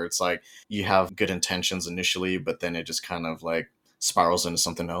myself where it's like you have good intentions initially, but then it just kind of like spirals into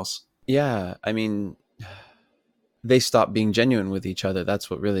something else. Yeah. I mean, they stop being genuine with each other. That's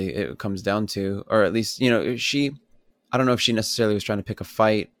what really it comes down to. Or at least, I don't know if she necessarily was trying to pick a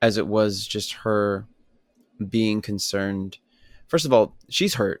fight, as it was just her being concerned. First of all,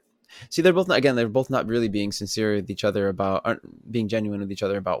 she's hurt. See, they're both not really being sincere with each other aren't being genuine with each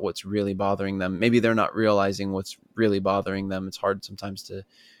other about what's really bothering them. Maybe they're not realizing what's really bothering them. It's hard sometimes to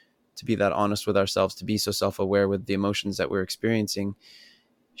be that honest with ourselves, to be so self-aware with the emotions that we're experiencing.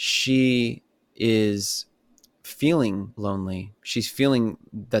 She is feeling lonely. She's feeling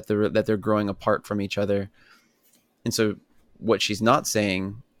that they're growing apart from each other. And so what she's not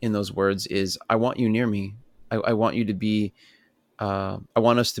saying in those words is, I want you near me. I want you to be, I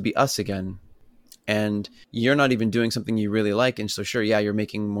want us to be us again. And you're not even doing something you really like. And so sure, yeah, you're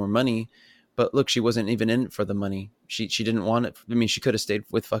making more money, but look, she wasn't even in it for the money. She didn't want it. I mean, she could have stayed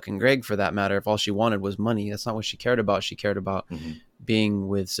with fucking Greg for that matter if all she wanted was money. That's not what she cared about. She cared about being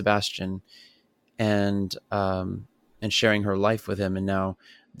with Sebastian and sharing her life with him. And now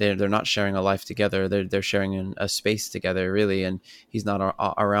they're not sharing a life together. They're sharing a space together, really. And he's not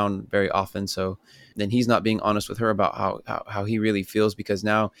around very often. So then he's not being honest with her about how he really feels, because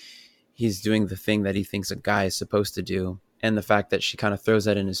now he's doing the thing that he thinks a guy is supposed to do. And the fact that she kind of throws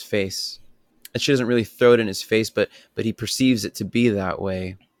that in his face, and she doesn't really throw it in his face, but he perceives it to be that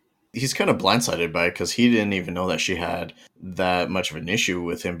way. He's kind of blindsided by it because he didn't even know that she had that much of an issue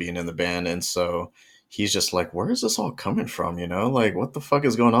with him being in the band. And so he's just like, where is this all coming from? Like, what the fuck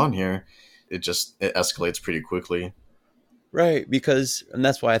is going on here? It escalates pretty quickly. Right. And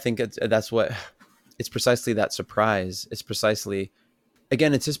that's why I think it's precisely that surprise. It's precisely,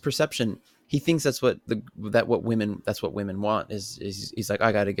 again, it's his perception. He thinks that's what women want is he's like,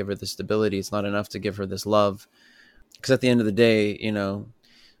 I got to give her the stability. It's not enough to give her this love. Because at the end of the day,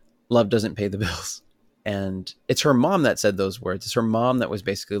 love doesn't pay the bills. And it's her mom that said those words. It's her mom that was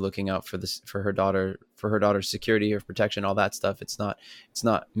basically looking out for her daughter's security, her protection, all that stuff. It's not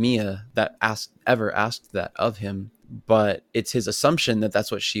Mia that ever asked that of him, but it's his assumption that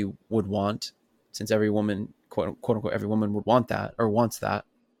that's what she would want, since every woman, quote unquote, every woman would want that or wants that.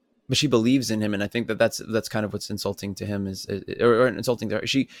 But she believes in him, and I think that's kind of what's insulting to him or insulting to her.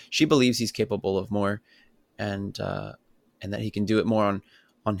 She believes he's capable of more, and that he can do it more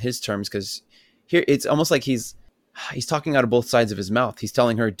on his terms, because here it's almost like he's talking out of both sides of his mouth. He's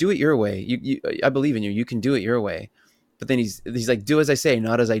telling her, do it your way. I believe in you. You can do it your way. But then he's like, do as I say,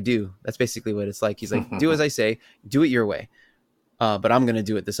 not as I do. That's basically what it's like. He's like, do as I say, do it your way. But I'm going to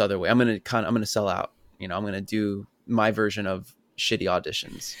do it this other way. I'm going to sell out. I'm going to do my version of shitty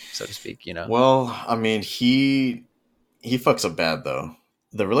auditions, so to speak, Well, I mean, he fucks up bad though.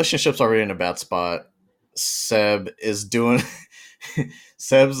 The relationship's already in a bad spot. Seb's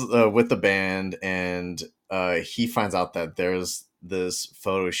with the band, and he finds out that there's this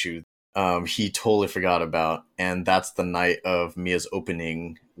photo shoot he totally forgot about, and that's the night of Mia's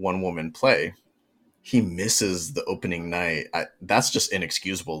opening one woman play. He misses the opening night. That's just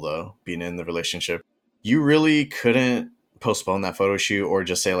inexcusable though, being in the relationship. You really couldn't postpone that photo shoot or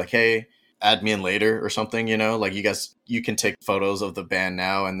just say like, hey, add me in later or something, like you can take photos of the band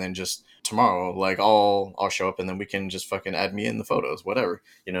now and then just tomorrow, like I'll show up and then we can just fucking add me in the photos, whatever,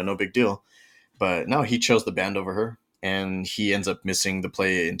 no big deal. But no, he chose the band over her, and he ends up missing the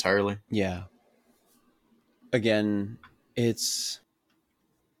play entirely. Yeah. Again, that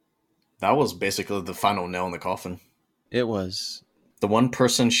was basically the final nail in the coffin. It was. The one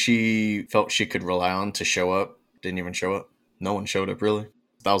person she felt she could rely on to show up didn't even show up. No one showed up, really.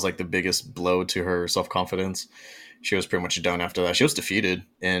 That was like the biggest blow to her self-confidence. She was pretty much done after that. She was defeated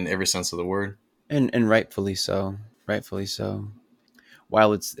in every sense of the word. And rightfully so. Rightfully so.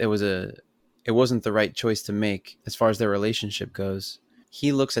 While it wasn't the right choice to make as far as their relationship goes.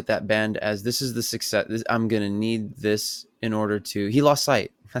 He looks at that band as, this is the success. I'm going to need this in order to... He lost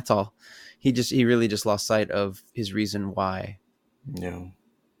sight. That's all. He really just lost sight of his reason why. Yeah.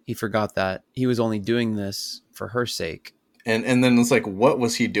 He forgot that he was only doing this for her sake. And then it's like, what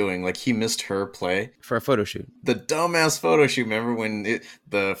was he doing? Like, he missed her play for a photo shoot. The dumbass photo shoot. Remember when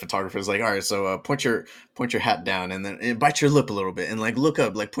the photographer's like, all right, so point your hat down, and then bite your lip a little bit, and like look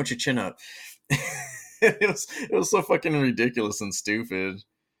up, like point your chin up. It was so fucking ridiculous and stupid.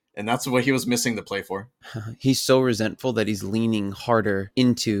 And that's what he was missing the play for. He's so resentful that he's leaning harder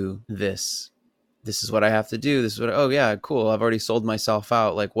into this. This is what I have to do. This is what, oh yeah, cool. I've already sold myself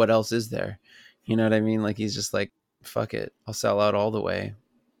out. Like, what else is there? You know what I mean? Like, he's just like, fuck it. I'll sell out all the way.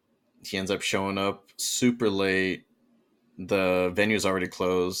 He ends up showing up super late. The venue's already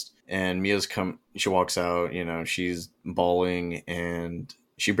closed, and she walks out, you know, she's bawling, and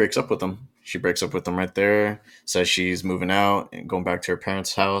she breaks up with him. She breaks up with him right there, says she's moving out and going back to her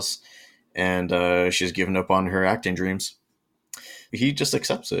parents' house, and she's giving up on her acting dreams. He just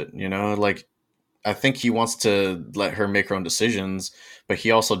accepts it, you know, like, I think he wants to let her make her own decisions, but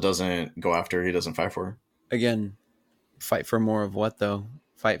he also doesn't go after her. He doesn't fight for her. Again, fight for more of what, though?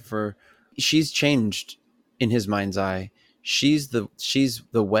 Fight for... She's changed in his mind's eye. She's the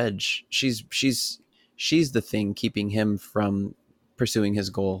wedge. She's the thing keeping him from pursuing his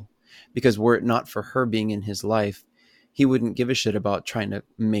goal. Because were it not for her being in his life, he wouldn't give a shit about trying to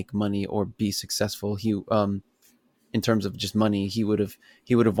make money or be successful. He in terms of just money, he would have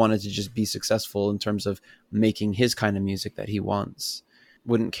wanted to just be successful in terms of making his kind of music that he wants.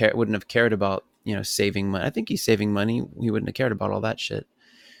 Wouldn't have cared about, you know, saving money. I think he's saving money. He wouldn't have cared about all that shit.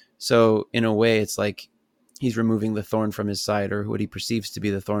 So in a way, it's like he's removing the thorn from his side, or what he perceives to be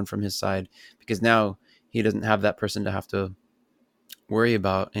the thorn from his side, because now he doesn't have that person to have to worry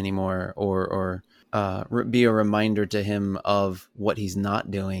about anymore, or be a reminder to him of what he's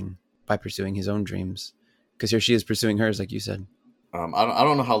not doing by pursuing his own dreams. Because here she is pursuing hers, like you said. I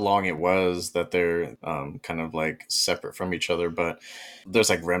don't know how long it was that they're kind of like separate from each other, but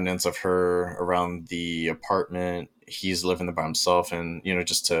there's like remnants of her around the apartment. He's living there by himself, and, you know,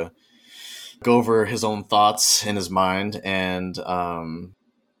 just to go over his own thoughts in his mind. And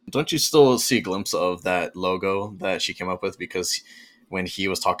don't you still see a glimpse of that logo that she came up with? Because when he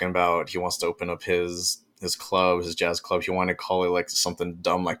was talking about he wants to open up his club, his jazz club, he wanted to call it like something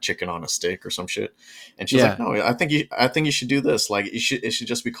dumb, like chicken on a stick or some shit. And she's like, no, I think you should do this. Like, it should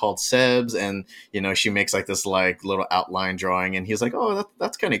just be called Sebs. And, you know, she makes like this like little outline drawing, and he's like, oh,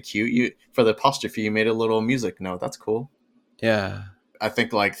 that's kind of cute. You, for the apostrophe, you made a little music note. That's cool. Yeah. I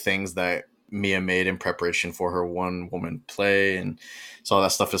think like things that Mia made in preparation for her one woman play, and so all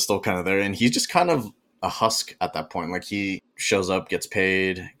that stuff is still kind of there. And he's just kind of a husk at that point. Like, he shows up, gets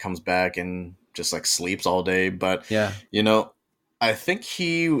paid, comes back, and just like sleeps all day. But yeah, you know, I think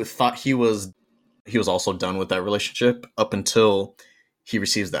he thought he was also done with that relationship up until he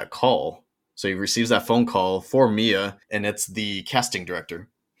receives that call. So he receives that phone call for Mia, and it's the casting director.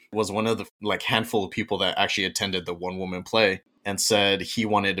 Was one of the like handful of people that actually attended the one woman play, and said he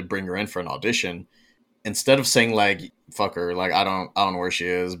wanted to bring her in for an audition. Instead of saying like, fuck her, like, I don't know where she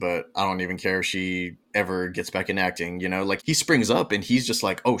is, but I don't even care if she ever gets back in acting, you know, like, he springs up and he's just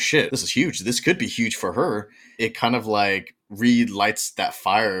like, oh shit, this is huge. This could be huge for her. It kind of like relights that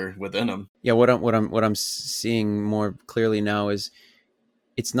fire within him. Yeah. What I'm seeing more clearly now is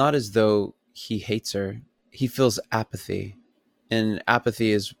it's not as though he hates her. He feels apathy, and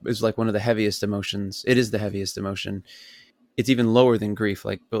apathy is like one of the heaviest emotions. It is the heaviest emotion. It's even lower than grief.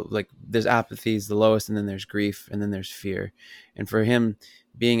 Like there's apathy is the lowest, and then there's grief, and then there's fear. And for him,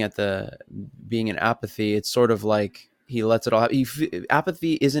 being in apathy, it's sort of like he lets it all happen.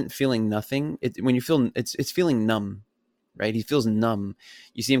 Apathy isn't feeling nothing. When you feel it's feeling numb, right? He feels numb.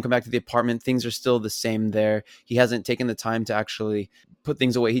 You see him come back to the apartment. Things are still the same there. He hasn't taken the time to actually put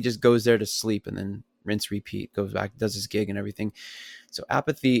things away. He just goes there to sleep, and then rinse, repeat, goes back, does his gig and everything. So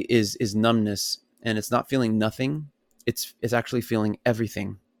apathy is numbness, and it's not feeling nothing. It's actually feeling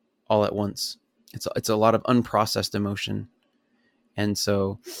everything all at once. It's a lot of unprocessed emotion. And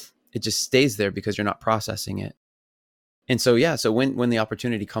so it just stays there because you're not processing it. And so, yeah, so when the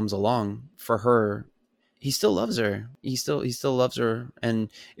opportunity comes along for her, he still loves her. He still loves her.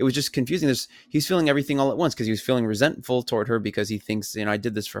 And it was just confusing. He's feeling everything all at once, because he was feeling resentful toward her because he thinks, you know, I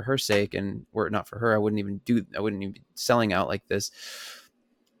did this for her sake, and were it not for her, I wouldn't even be selling out like this.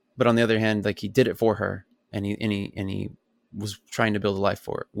 But on the other hand, like, he did it for her. And he was trying to build a life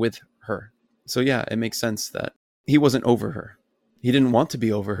with her. So yeah, it makes sense that he wasn't over her. He didn't want to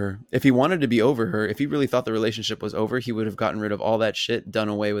be over her. If he wanted to be over her, if he really thought the relationship was over, he would have gotten rid of all that shit, done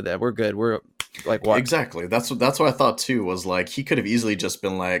away with that. We're good. We're like, what? Exactly. That's what I thought too, was like, he could have easily just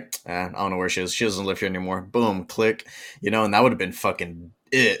been like, I don't know where she is. She doesn't live here anymore. Boom, click, you know, and that would have been fucking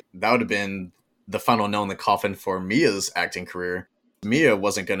it. That would have been the final nail in the coffin for Mia's acting career. Mia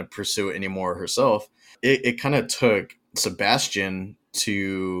wasn't going to pursue it anymore herself. It kind of took Sebastian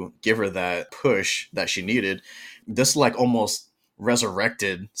to give her that push that she needed. This like almost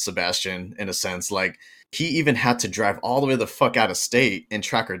resurrected Sebastian in a sense. Like he even had to drive all the way the fuck out of state and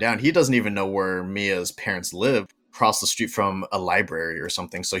track her down. He doesn't even know where Mia's parents live, across the street from a library or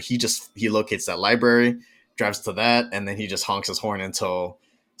something. So he locates that library, drives to that, and then he just honks his horn until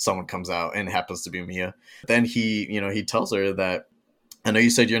someone comes out, and it happens to be Mia. Then he tells her that, I know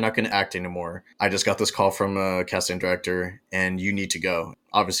you said you're not going to act anymore. I just got this call from a casting director and you need to go.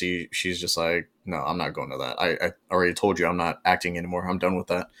 Obviously, she's just like, no, I'm not going to that. I already told you I'm not acting anymore. I'm done with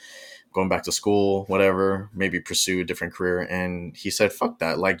that. Going back to school, whatever, maybe pursue a different career. And he said, fuck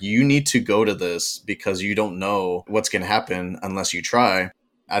that. Like, you need to go to this because you don't know what's going to happen unless you try.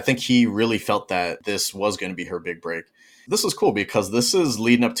 I think he really felt that this was going to be her big break. This is cool because this is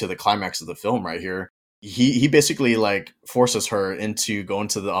leading up to the climax of the film right here. He basically like forces her into going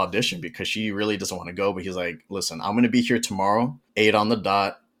to the audition because she really doesn't want to go. But he's like, listen, I'm going to be here tomorrow, 8 on the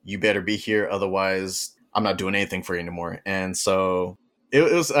dot. You better be here. Otherwise, I'm not doing anything for you anymore. And so it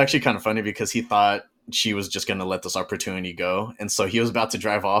was actually kind of funny because he thought she was just going to let this opportunity go. And so he was about to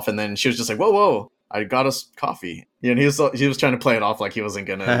drive off. And then she was just like, whoa, I got us coffee. You know, he was trying to play it off like he wasn't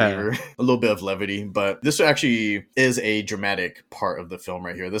going to leave her. A little bit of levity. But this actually is a dramatic part of the film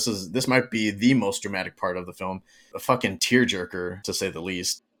right here. This might be the most dramatic part of the film. A fucking tearjerker, to say the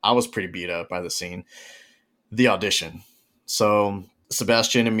least. I was pretty beat up by the scene. The audition. So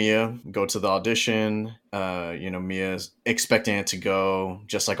Sebastian and Mia go to the audition. Mia's expecting it to go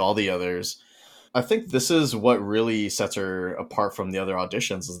just like all the others. I think this is what really sets her apart from the other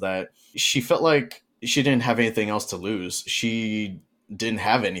auditions, is that she felt like she didn't have anything else to lose. She didn't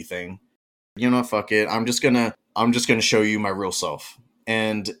have anything. You know, fuck it. I'm just gonna show you my real self.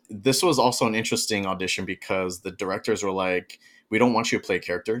 And this was also an interesting audition because the directors were like, we don't want you to play a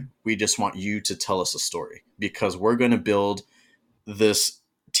character. We just want you to tell us a story because we're going to build this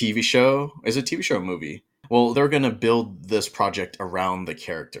TV show. Is it a TV show or a movie? Well, they're going to build this project around the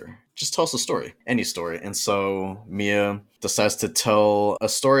character. Just tell us a story, any story. And so Mia decides to tell a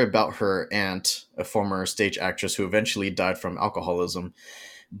story about her aunt, a former stage actress who eventually died from alcoholism.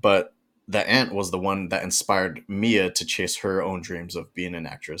 But the aunt was the one that inspired Mia to chase her own dreams of being an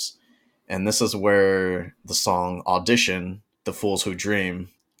actress. And this is where the song Audition, The Fools Who Dream,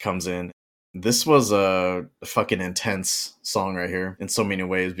 comes in. This was a fucking intense song right here in so many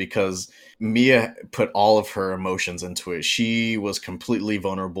ways because Mia put all of her emotions into it. She was completely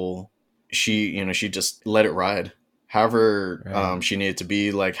vulnerable. She just let it ride. However, right. She needed to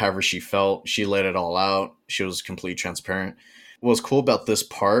be, like, however she felt, she let it all out. She was completely transparent. What was cool about this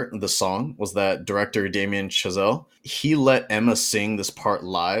part of the song was that director Damien Chazelle, he let Emma sing this part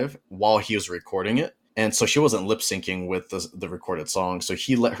live while he was recording it. And so she wasn't lip syncing with the recorded song. So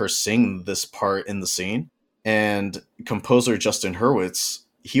he let her sing this part in the scene. And composer Justin Hurwitz,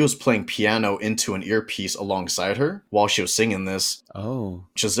 he was playing piano into an earpiece alongside her while she was singing this. Oh.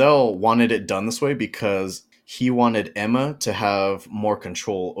 Chazelle wanted it done this way because he wanted Emma to have more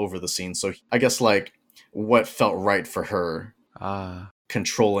control over the scene. So I guess like what felt right for her.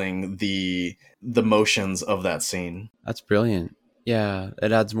 Controlling the motions of that scene. That's brilliant. Yeah,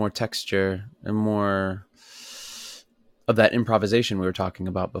 it adds more texture and more of that improvisation we were talking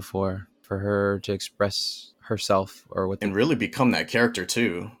about before for her to express herself and really become that character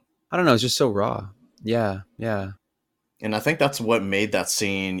too. I don't know, it's just so raw. Yeah. And I think that's what made that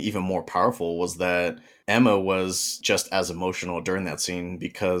scene even more powerful, was that Emma was just as emotional during that scene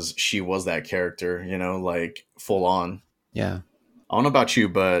because she was that character, like full on. Yeah. I don't know about you,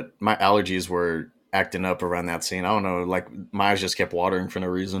 but my allergies were acting up around that scene. I don't know, like my eyes just kept watering for no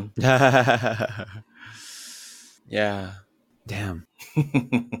reason. Yeah. Damn.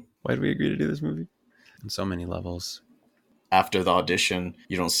 Why did we agree to do this movie? On so many levels. After the audition,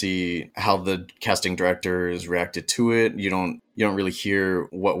 you don't see how the casting directors reacted to it. You don't really hear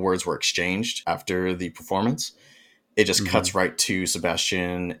what words were exchanged after the performance. It just cuts right to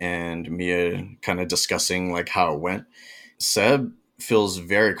Sebastian and Mia kind of discussing like how it went. Seb feels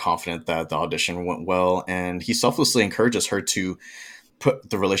very confident that the audition went well, and he selflessly encourages her to put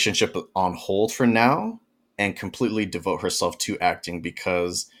the relationship on hold for now and completely devote herself to acting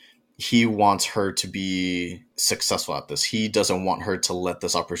because he wants her to be successful at this. He doesn't want her to let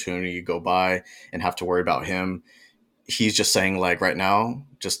this opportunity go by and have to worry about him. He's just saying, like, right now,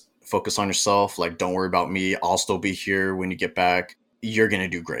 just focus on yourself. Like, don't worry about me. I'll still be here when you get back. You're going to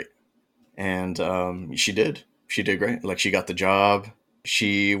do great. And she did. She did great. Like, she got the job.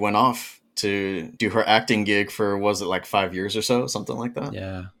 She went off to do her acting gig for, was it like 5 years or so? Something like that.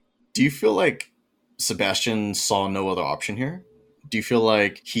 Yeah. Do you feel like Sebastian saw no other option here? Do you feel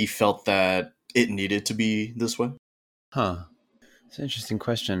like he felt that it needed to be this way? Huh. It's an interesting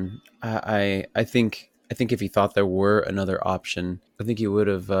question. I think if he thought there were another option, I think he would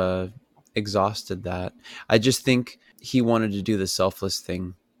have exhausted that. I just think he wanted to do the selfless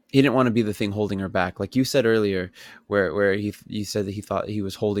thing. He didn't want to be the thing holding her back, like you said earlier, where you said that he thought he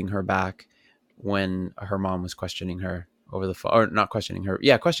was holding her back when her mom was questioning her over the phone, or not questioning her,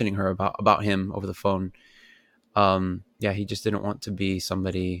 questioning her about him over the phone. Yeah, he just didn't want to be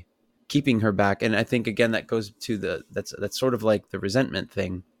somebody keeping her back. And I think again that goes to that's sort of like the resentment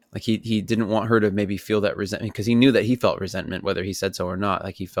thing. Like he didn't want her to maybe feel that resentment, because he knew that he felt resentment whether he said so or not.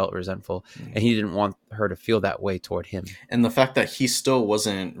 Like he felt resentful, and he didn't want her to feel that way toward him. And the fact that he still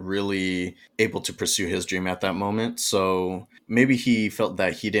wasn't really able to pursue his dream at that moment, so maybe he felt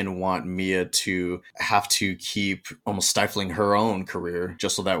that he didn't want Mia to have to keep almost stifling her own career,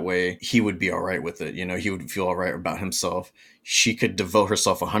 just so that way he would be all right with it. You know, he would feel all right about himself. She could devote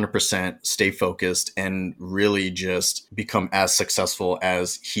herself 100%, stay focused, and really just become as successful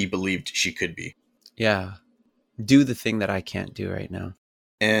as he believed she could be. Yeah. Do the thing that I can't do right now.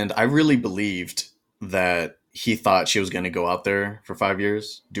 And I really believed that he thought she was going to go out there for 5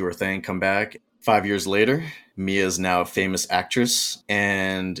 years, do her thing, come back. 5 years later, Mia's now a famous actress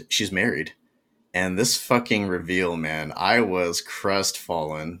and she's married. And this fucking reveal, man, I was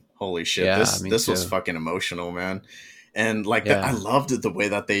crestfallen. Holy shit. Yeah, this was fucking emotional, man. And like I loved the way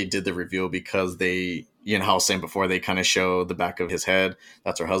that they did the reveal, because they, you know how I was saying before, they kind of show the back of his head.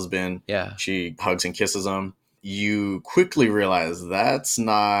 That's her husband. Yeah. She hugs and kisses him. You quickly realize that's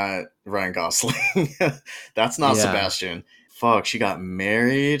not Ryan Gosling. That's not Sebastian. Fuck, she got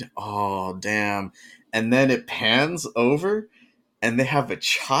married. Oh, damn. And then it pans over and they have a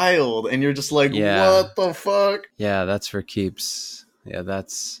child, and you're just like, what the fuck? Yeah, that's for keeps. Yeah,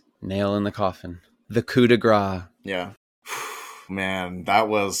 that's nail in the coffin. The coup de grace. Yeah. Man, that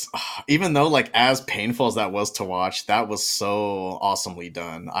was, even though like as painful as that was to watch, that was so awesomely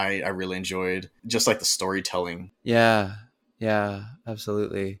done. I really enjoyed just like the storytelling. Yeah,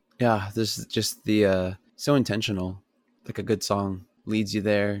 absolutely. Yeah, this is just the so intentional. Like a good song leads you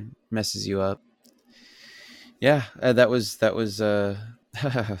there, messes you up. Yeah, that was yeah,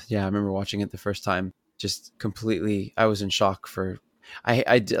 I remember watching it the first time, just completely, I was in shock for,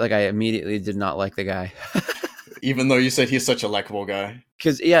 I immediately did not like the guy. Even though you said he's such a likable guy.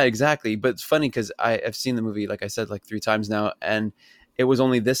 Because, yeah, exactly. But it's funny because I've seen the movie, like I said, like 3 times now. And it was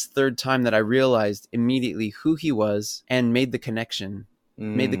only this third time that I realized immediately who he was and made the connection.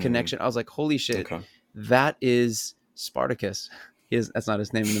 I was like, holy shit, that is Spartacus. That's not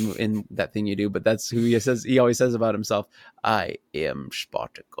his name in That Thing You Do, but that's who he always says about himself. I am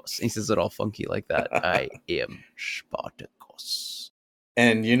Spartacus. He says it all funky like that. I am Spartacus.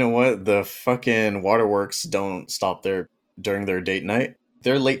 And you know what? The fucking waterworks don't stop there during their date night.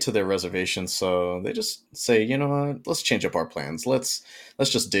 They're late to their reservation, so they just say, you know what? Let's change up our plans. Let's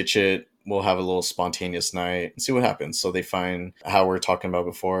just ditch it. We'll have a little spontaneous night and see what happens. So they find how we're talking about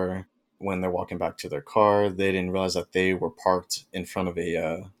before. When they're walking back to their car, they didn't realize that they were parked in front of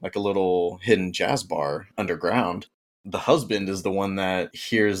a like a little hidden jazz bar underground. The husband is the one that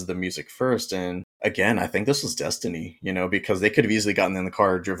hears the music first, and again, I think this was destiny, you know, because they could have easily gotten in the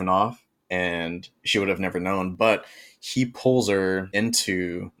car, driven off, and she would have never known. But he pulls her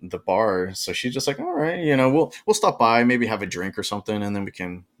into the bar, so she's just like, all right, you know, we'll stop by, maybe have a drink or something, and then we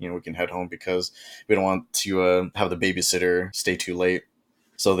can head home, because we don't want to have the babysitter stay too late.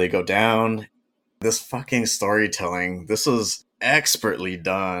 So they go down. This fucking storytelling, this was expertly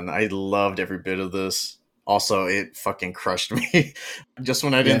done. I loved every bit of this. Also, it fucking crushed me. Just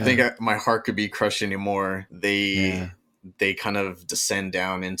when I didn't think my heart could be crushed anymore, they kind of descend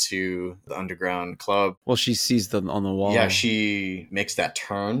down into the underground club. Well, she sees them on the wall. Yeah, she makes that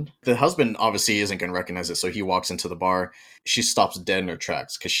turn. The husband obviously isn't going to recognize it, so he walks into the bar. She stops dead in her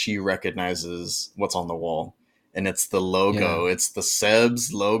tracks because she recognizes what's on the wall. And it's the logo. Yeah. It's the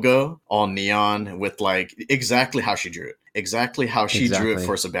Seb's logo, all neon, with like exactly how she drew it. Exactly how she drew it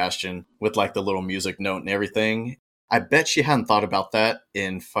for Sebastian, with like the little music note and everything. I bet she hadn't thought about that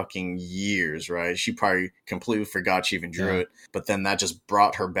in fucking years, right? She probably completely forgot she even drew it. But then that just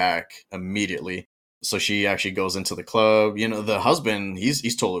brought her back immediately. So she actually goes into the club. You know, the husband,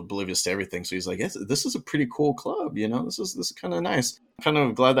 he's totally oblivious to everything. So he's like, yes, this is a pretty cool club. You know, this is kind of nice. I'm kind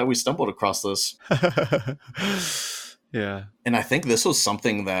of glad that we stumbled across this. Yeah. And I think this was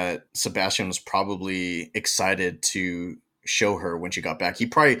something that Sebastian was probably excited to show her when she got back. He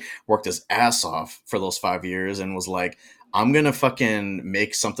probably worked his ass off for those 5 years and was like, I'm going to fucking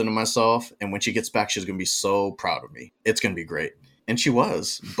make something of myself. And when she gets back, she's going to be so proud of me. It's going to be great. And she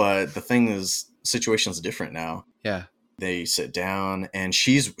was. But the thing is, situation's different now. Yeah. They sit down, and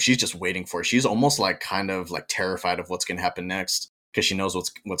she's just waiting for it. She's almost like kind of like terrified of what's going to happen next because she knows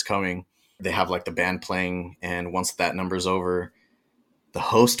what's coming. They have like the band playing, and once that number's over, the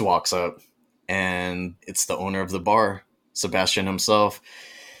host walks up, and it's the owner of the bar, Sebastian himself.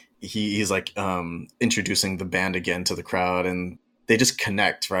 He's like introducing the band again to the crowd, and they just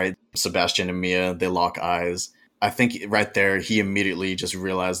connect, right? Sebastian and Mia, they lock eyes. I think right there, he immediately just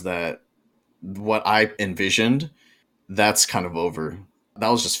realized that what I envisioned, that's kind of over. That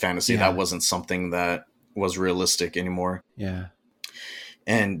was just fantasy. That wasn't something that was realistic anymore. Yeah.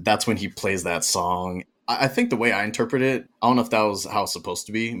 And that's when he plays that song. I think the way I interpret it, I don't know if that was how it's supposed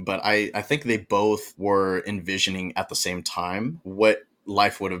to be, but I think they both were envisioning at the same time what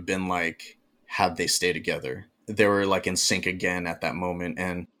life would have been like had they stayed together. They were like in sync again at that moment.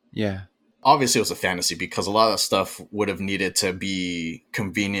 And yeah, obviously it was a fantasy because a lot of stuff would have needed to be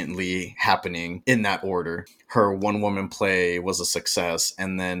conveniently happening in that order. Her one woman play was a success,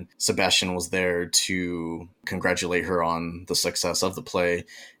 and then Sebastian was there to congratulate her on the success of the play,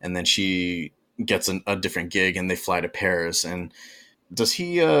 and then she gets a different gig and they fly to Paris. And does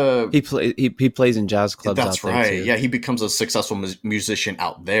he he plays in jazz clubs? That's out there right. too. Yeah, he becomes a successful musician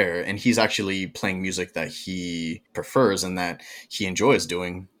out there, and he's actually playing music that he prefers and that he enjoys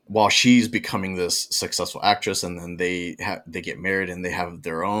doing, while she's becoming this successful actress. And then they get married and they have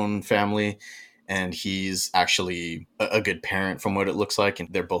their own family, and he's actually a good parent from what it looks like, and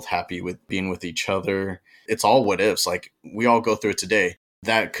they're both happy with being with each other. It's all what ifs. Like, we all go through it today.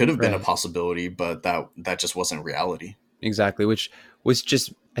 That could have been a possibility, but that just wasn't reality. Exactly, which was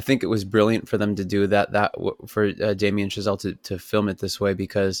just, I think it was brilliant for them to do that for Damien Chazelle to film it this way,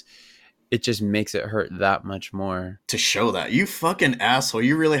 because it just makes it hurt that much more. To show that, you fucking asshole,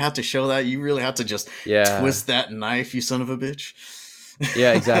 you really have to show that. You really have to just twist that knife, you son of a bitch.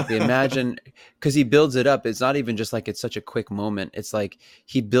 Yeah, exactly. Imagine, because he builds it up. It's not even just like it's such a quick moment. It's like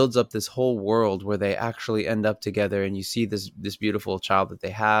he builds up this whole world where they actually end up together, and you see this beautiful child that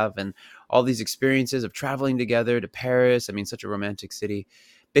they have, and all these experiences of traveling together to Paris. I mean, such a romantic city.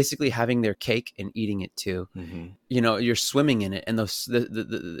 Basically having their cake and eating it too. Mm-hmm. You know, you're swimming in it, and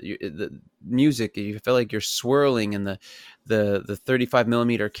the music, you feel like you're swirling in the 35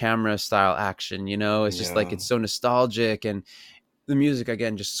 millimeter camera style action. You know, it's just like, it's so nostalgic, and the music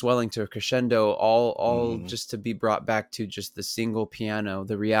again just swelling to a crescendo, all just to be brought back to just the single piano,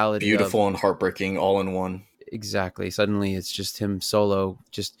 the reality, beautiful and heartbreaking all in one. Exactly. Suddenly it's just him solo,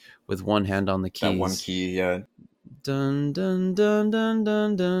 just with one hand on the keys. That one key, yeah. Dun dun dun dun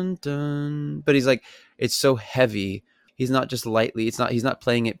dun dun dun. But he's like, it's so heavy. He's not just lightly. He's not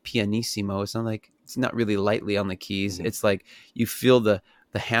playing it pianissimo. It's not like, it's not really lightly on the keys. Mm-hmm. It's like you feel the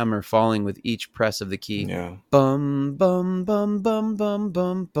hammer falling with each press of the key. Yeah. Bum bum bum bum bum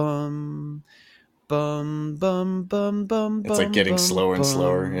bum bum bum bum bum bum. It's like getting slower and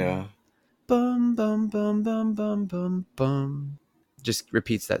slower. Yeah. Bum bum bum bum bum bum bum. Just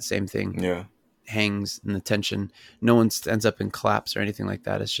repeats that same thing. Yeah. Hangs in the tension. No one ends up in claps or anything like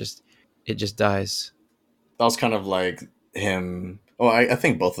that. It's just, it just dies. That was kind of like him. Well, I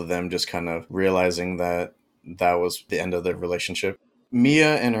think both of them just kind of realizing that was the end of their relationship.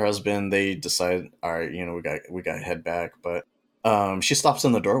 Mia and her husband, they decide, all right, you know, we got to head back. But she stops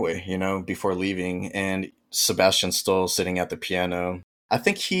in the doorway, you know, before leaving, and Sebastian's still sitting at the piano. I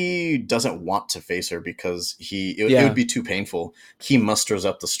think he doesn't want to face her because it would be too painful. He musters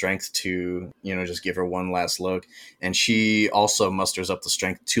up the strength to, you know, just give her one last look. And she also musters up the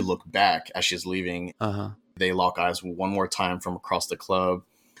strength to look back as she's leaving. Uh-huh. They lock eyes one more time from across the club.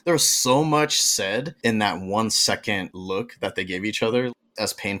 There was so much said in that 1 second look that they gave each other,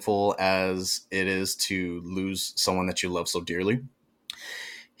 as painful as it is to lose someone that you love so dearly.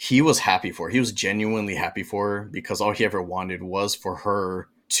 He was happy for her. He was genuinely happy for her, because all he ever wanted was for her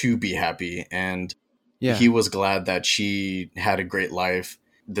to be happy. And he was glad that she had a great life.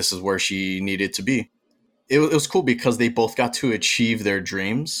 This is where she needed to be. It was cool because they both got to achieve their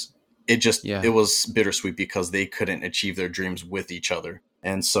dreams. It was bittersweet because they couldn't achieve their dreams with each other.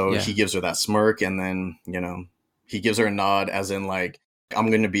 And so he gives her that smirk, and then, you know, he gives her a nod as in like,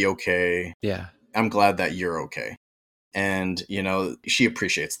 I'm going to be okay. Yeah. I'm glad that you're okay. And, you know, she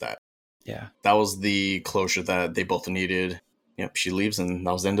appreciates that. Yeah. That was the closure that they both needed. Yep, she leaves, and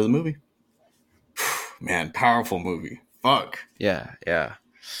that was the end of the movie. Man, powerful movie. Fuck. Yeah, yeah.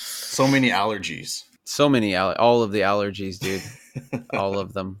 So many allergies. So many, all of the allergies, dude. All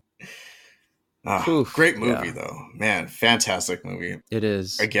of them. Great movie, though. Man, fantastic movie. It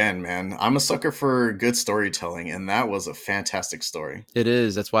is. Again, man, I'm a sucker for good storytelling, and that was a fantastic story. It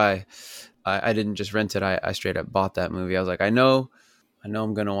is. That's why I didn't just rent it. I straight up bought that movie. I was like, I know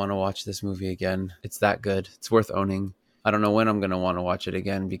I'm going to want to watch this movie again. It's that good. It's worth owning. I don't know when I'm going to want to watch it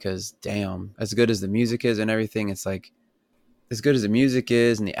again, because damn, as good as the music is and everything, it's like, as good as the music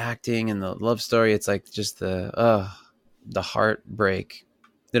is and the acting and the love story, it's like just the heartbreak.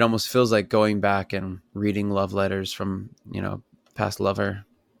 It almost feels like going back and reading love letters from, past lover.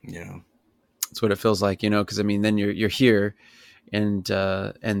 Yeah. That's what it feels like, because I mean, then you're here, and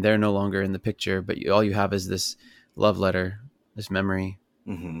they're no longer in the picture, but all you have is this love letter, this memory.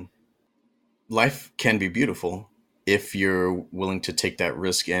 Mm-hmm. Life can be beautiful if you're willing to take that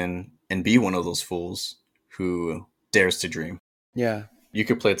risk and be one of those fools who dares to dream. Yeah. You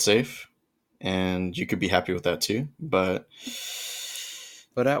could play it safe and you could be happy with that too, but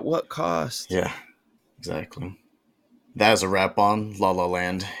at what cost? Yeah, exactly. That is a wrap on La La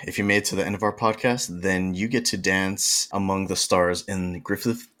Land. If you made it to the end of our podcast, then you get to dance among the stars in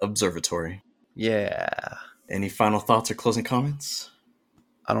Griffith Observatory. Yeah. Any final thoughts or closing comments?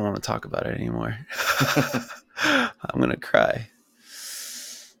 I don't want to talk about it anymore. I'm going to cry.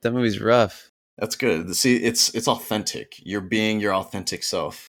 That movie's rough. That's good. See, it's authentic. You're being your authentic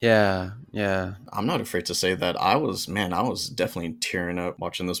self. Yeah, yeah. I'm not afraid to say that I was definitely tearing up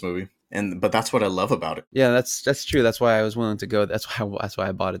watching this movie. But that's what I love about it. Yeah, that's true. That's why I was willing to go. That's why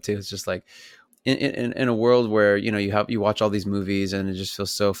I bought it too. It's just like in a world where you watch all these movies and it just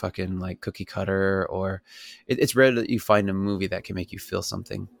feels so fucking like cookie cutter, or it's rare that you find a movie that can make you feel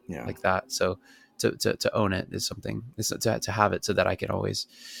something like that. So to own it is something. It's to have it so that I can always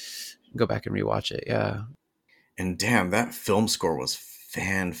go back and rewatch it. Yeah. And damn, that film score was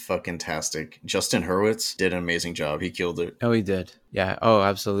fan-fucking-tastic. Justin Hurwitz did an amazing job. He killed it. Oh, he did. Yeah. Oh,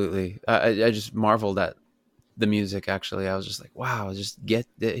 absolutely. I just marveled at the music. Actually, I was just like, wow,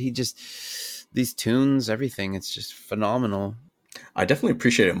 these tunes, everything. It's just phenomenal. I definitely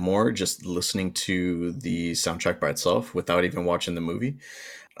appreciate it more just listening to the soundtrack by itself without even watching the movie.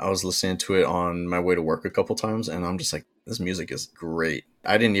 I was listening to it on my way to work a couple times, and I'm just like, this music is great.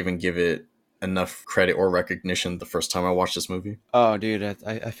 I didn't even give it enough credit or recognition the first time I watched this movie. Oh, dude,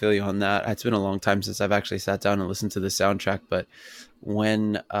 I feel you on that. It's been a long time since I've actually sat down and listened to the soundtrack, but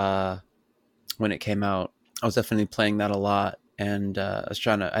when it came out, I was definitely playing that a lot, and I was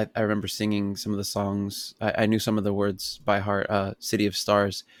trying to. I remember singing some of the songs. I knew some of the words by heart. "City of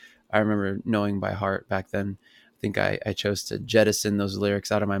Stars," I remember knowing by heart back then. I think I chose to jettison those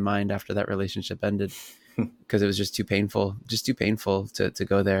lyrics out of my mind after that relationship ended, because it was just too painful to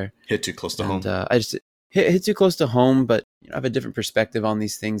go there. Hit too close to home. I just hit too close to home, but I have a different perspective on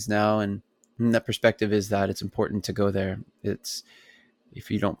these things now, and that perspective is that it's important to go there.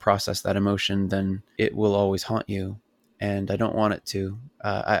 If you don't process that emotion, then it will always haunt you, and I don't want it to.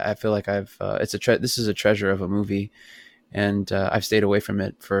 I feel like this is a treasure of a movie, and I've stayed away from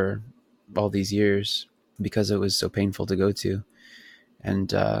it for all these years because it was so painful to go to.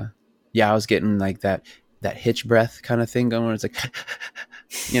 And I was getting like that hitch breath kind of thing going, where it's like,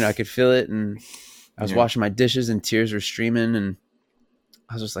 I could feel it, and I was washing my dishes and tears were streaming, and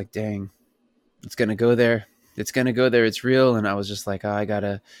I was just like, dang, it's going to go there. It's going to go there. It's real. And I was just like, I got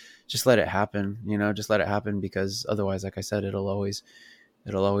to just let it happen, just let it happen, because otherwise, like I said, it'll always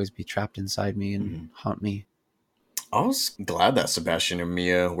be trapped inside me and haunt me. I was glad that Sebastian and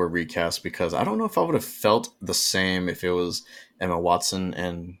Mia were recast, because I don't know if I would have felt the same if it was Emma Watson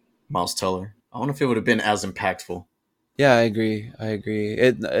and Miles Teller. I don't know if it would have been as impactful. Yeah, I agree.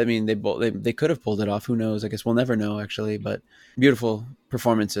 They could have pulled it off. Who knows? I guess we'll never know, actually. But beautiful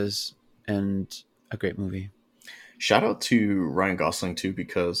performances and a great movie. Shout out to Ryan Gosling too,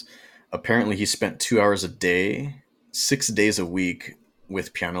 because apparently he spent 2 hours a day, 6 days a week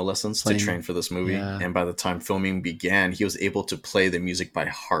with piano lessons to train for this movie. Yeah. And by the time filming began, he was able to play the music by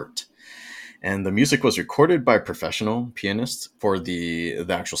heart. And the music was recorded by a professional pianist for the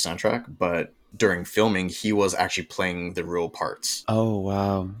actual soundtrack, but during filming, he was actually playing the real parts. Oh,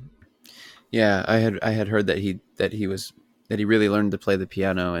 wow. Yeah, I had heard that he really learned to play the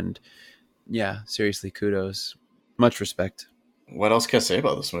piano, and yeah, seriously, kudos. Much respect. What else can I say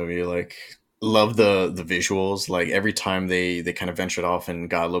about this movie? Like, love the visuals. Like, every time they kind of ventured off and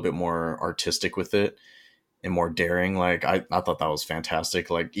got a little bit more artistic with it and more daring. Like, I thought that was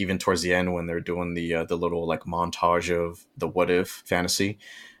fantastic. Like, even towards the end when they're doing the little like montage of the what if fantasy,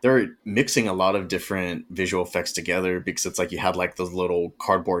 they're mixing a lot of different visual effects together, because it's like you had like those little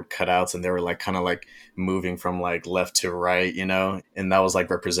cardboard cutouts and they were like kind of like moving from like left to right, and that was like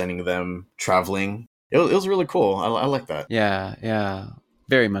representing them traveling. It was really cool. I like that. Yeah,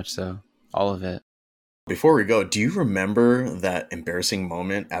 very much so. All of it. Before we go, do you remember that embarrassing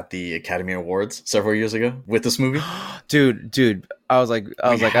moment at the Academy Awards several years ago with this movie? dude, I was like,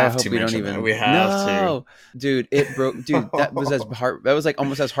 I have hope to we don't mention that. even. We have to. No, dude, it broke. Dude, that was that was like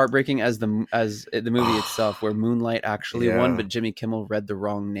almost as heartbreaking as the movie itself, where Moonlight actually won, Yeah. but Jimmy Kimmel read the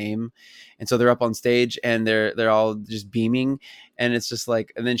wrong name, and so they're up on stage and they're all just beaming, and it's just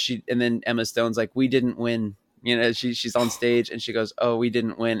like, and then Emma Stone's like, we didn't win. You know, she's on stage and she goes, "Oh, we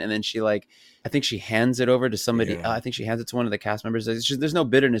didn't win," and then she like, I think she hands it over to somebody. Yeah. I think she hands it to one of the cast members. There's no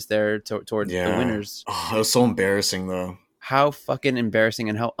bitterness there towards the winners. Oh, it was so embarrassing though. How fucking embarrassing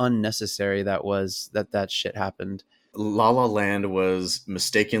and how unnecessary that was, that shit happened. La La Land was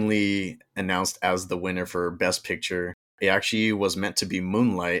mistakenly announced as the winner for Best Picture. It actually was meant to be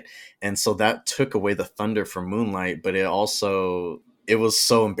Moonlight, and so that took away the thunder from Moonlight, but it was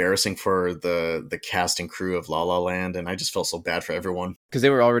so embarrassing for the cast and crew of La La Land, and I just felt so bad for everyone. Because they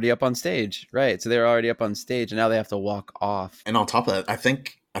were already up on stage, right? So they were already up on stage, and now they have to walk off. And on top of that, I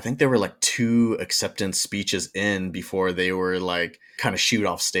think there were like 2 acceptance speeches in before they were like kind of shoot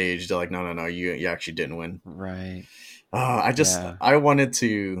off stage. They're like, no, you actually didn't win. Right. I wanted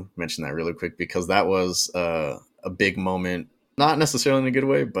to mention that really quick because that was a big moment. Not necessarily in a good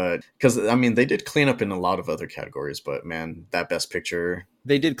way, but because I mean they did clean up in a lot of other categories, but man, that Best Picture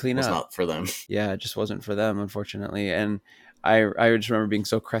they did clean was up. Not for them. Yeah, it just wasn't for them, unfortunately. And I just remember being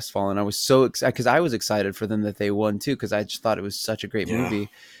so crestfallen. I was so excited because I was excited for them that they won too, because I just thought it was such a great movie,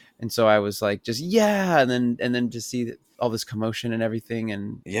 and so I was like, just and then to see all this commotion and everything,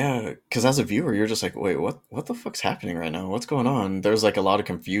 and because as a viewer, you're just like, wait, what the fuck's happening right now? What's going on? There's like a lot of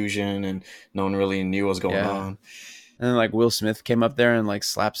confusion, and no one really knew what was going on. And then like Will Smith came up there and like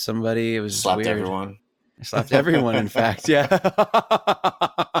slapped somebody. It was just slapped weird. Everyone. He slapped everyone, in fact. Yeah.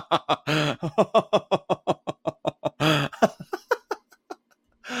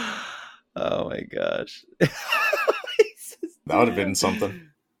 Oh my gosh. That would have been something.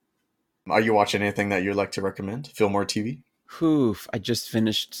 Are you watching anything that you'd like to recommend? Fillmore TV? Oof, I just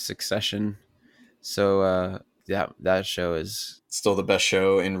finished Succession. So that show is still the best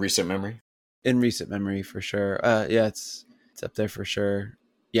show in recent memory. In recent memory, for sure. Yeah, it's up there for sure.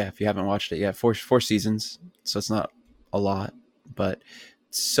 Yeah, if you haven't watched it yet, four seasons, so it's not a lot, but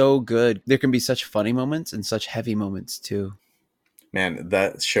it's so good. There can be such funny moments and such heavy moments too. Man,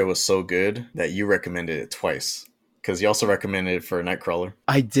 that show was so good that you recommended it twice, because you also recommended it for Nightcrawler.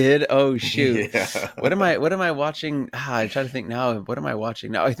 I did. Oh shoot! Yeah. What am I watching? I try to think now. What am I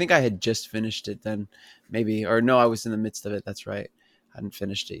watching now? I think I had just finished it then, maybe, or no, I was in the midst of it. That's right. I hadn't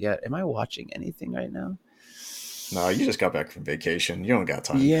finished it yet. Am I watching anything right now? No, you just got back from vacation. You don't got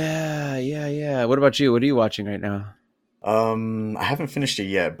time. Yeah. What about you? What are you watching right now? I haven't finished it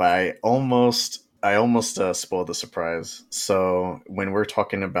yet, but I almost spoiled the surprise. So when we're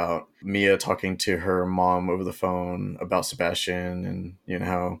talking about Mia talking to her mom over the phone about Sebastian, and you know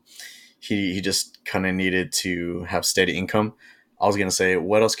how he just kind of needed to have steady income, I was gonna say,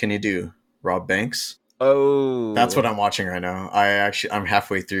 what else can he do? Rob banks? Oh, that's what I'm watching right now. I'm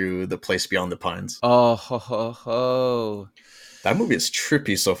halfway through The Place Beyond the Pines. Oh. That movie is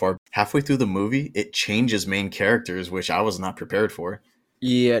trippy so far. Halfway through the movie, it changes main characters, which I was not prepared for.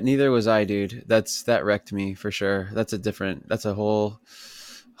 Yeah, neither was I, dude. That wrecked me for sure. That's a whole.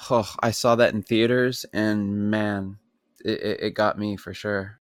 Oh, I saw that in theaters, and man, it got me for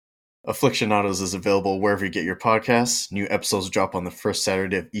sure. Afflictionados is available wherever you get your podcasts. New episodes drop on the first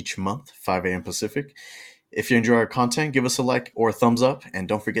Saturday of each month, 5 a.m. Pacific. If you enjoy our content, give us a like or a thumbs up, and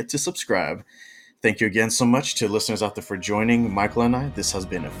don't forget to subscribe. Thank you again so much to listeners out there for joining Michael and I. This has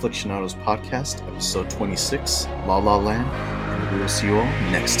been Afflictionados Podcast, episode 26, La La Land, and we will see you all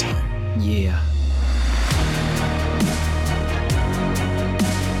next time. Yeah.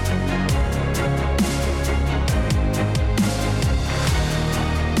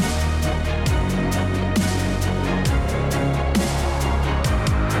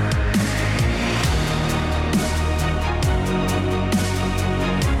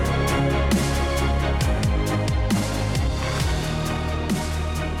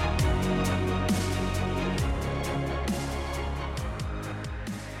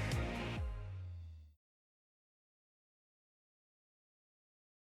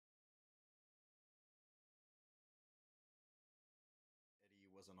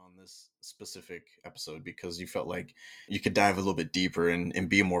 On this specific episode because you felt like you could dive a little bit deeper and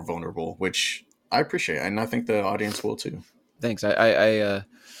be more vulnerable, which I appreciate, and I think the audience will too. Thanks. It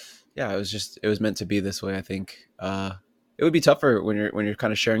was meant to be this way. I think it would be tougher when you're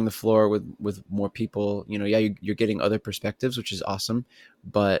kind of sharing the floor with more people. You know, you're getting other perspectives, which is awesome,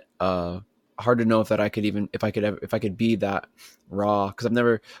 but hard to know if I could be that raw, because I've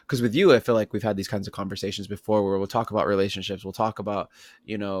never, because with you I feel like we've had these kinds of conversations before where we'll talk about relationships, we'll talk about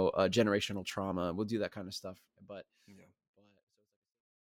generational trauma, we'll do that kind of stuff, but Yeah.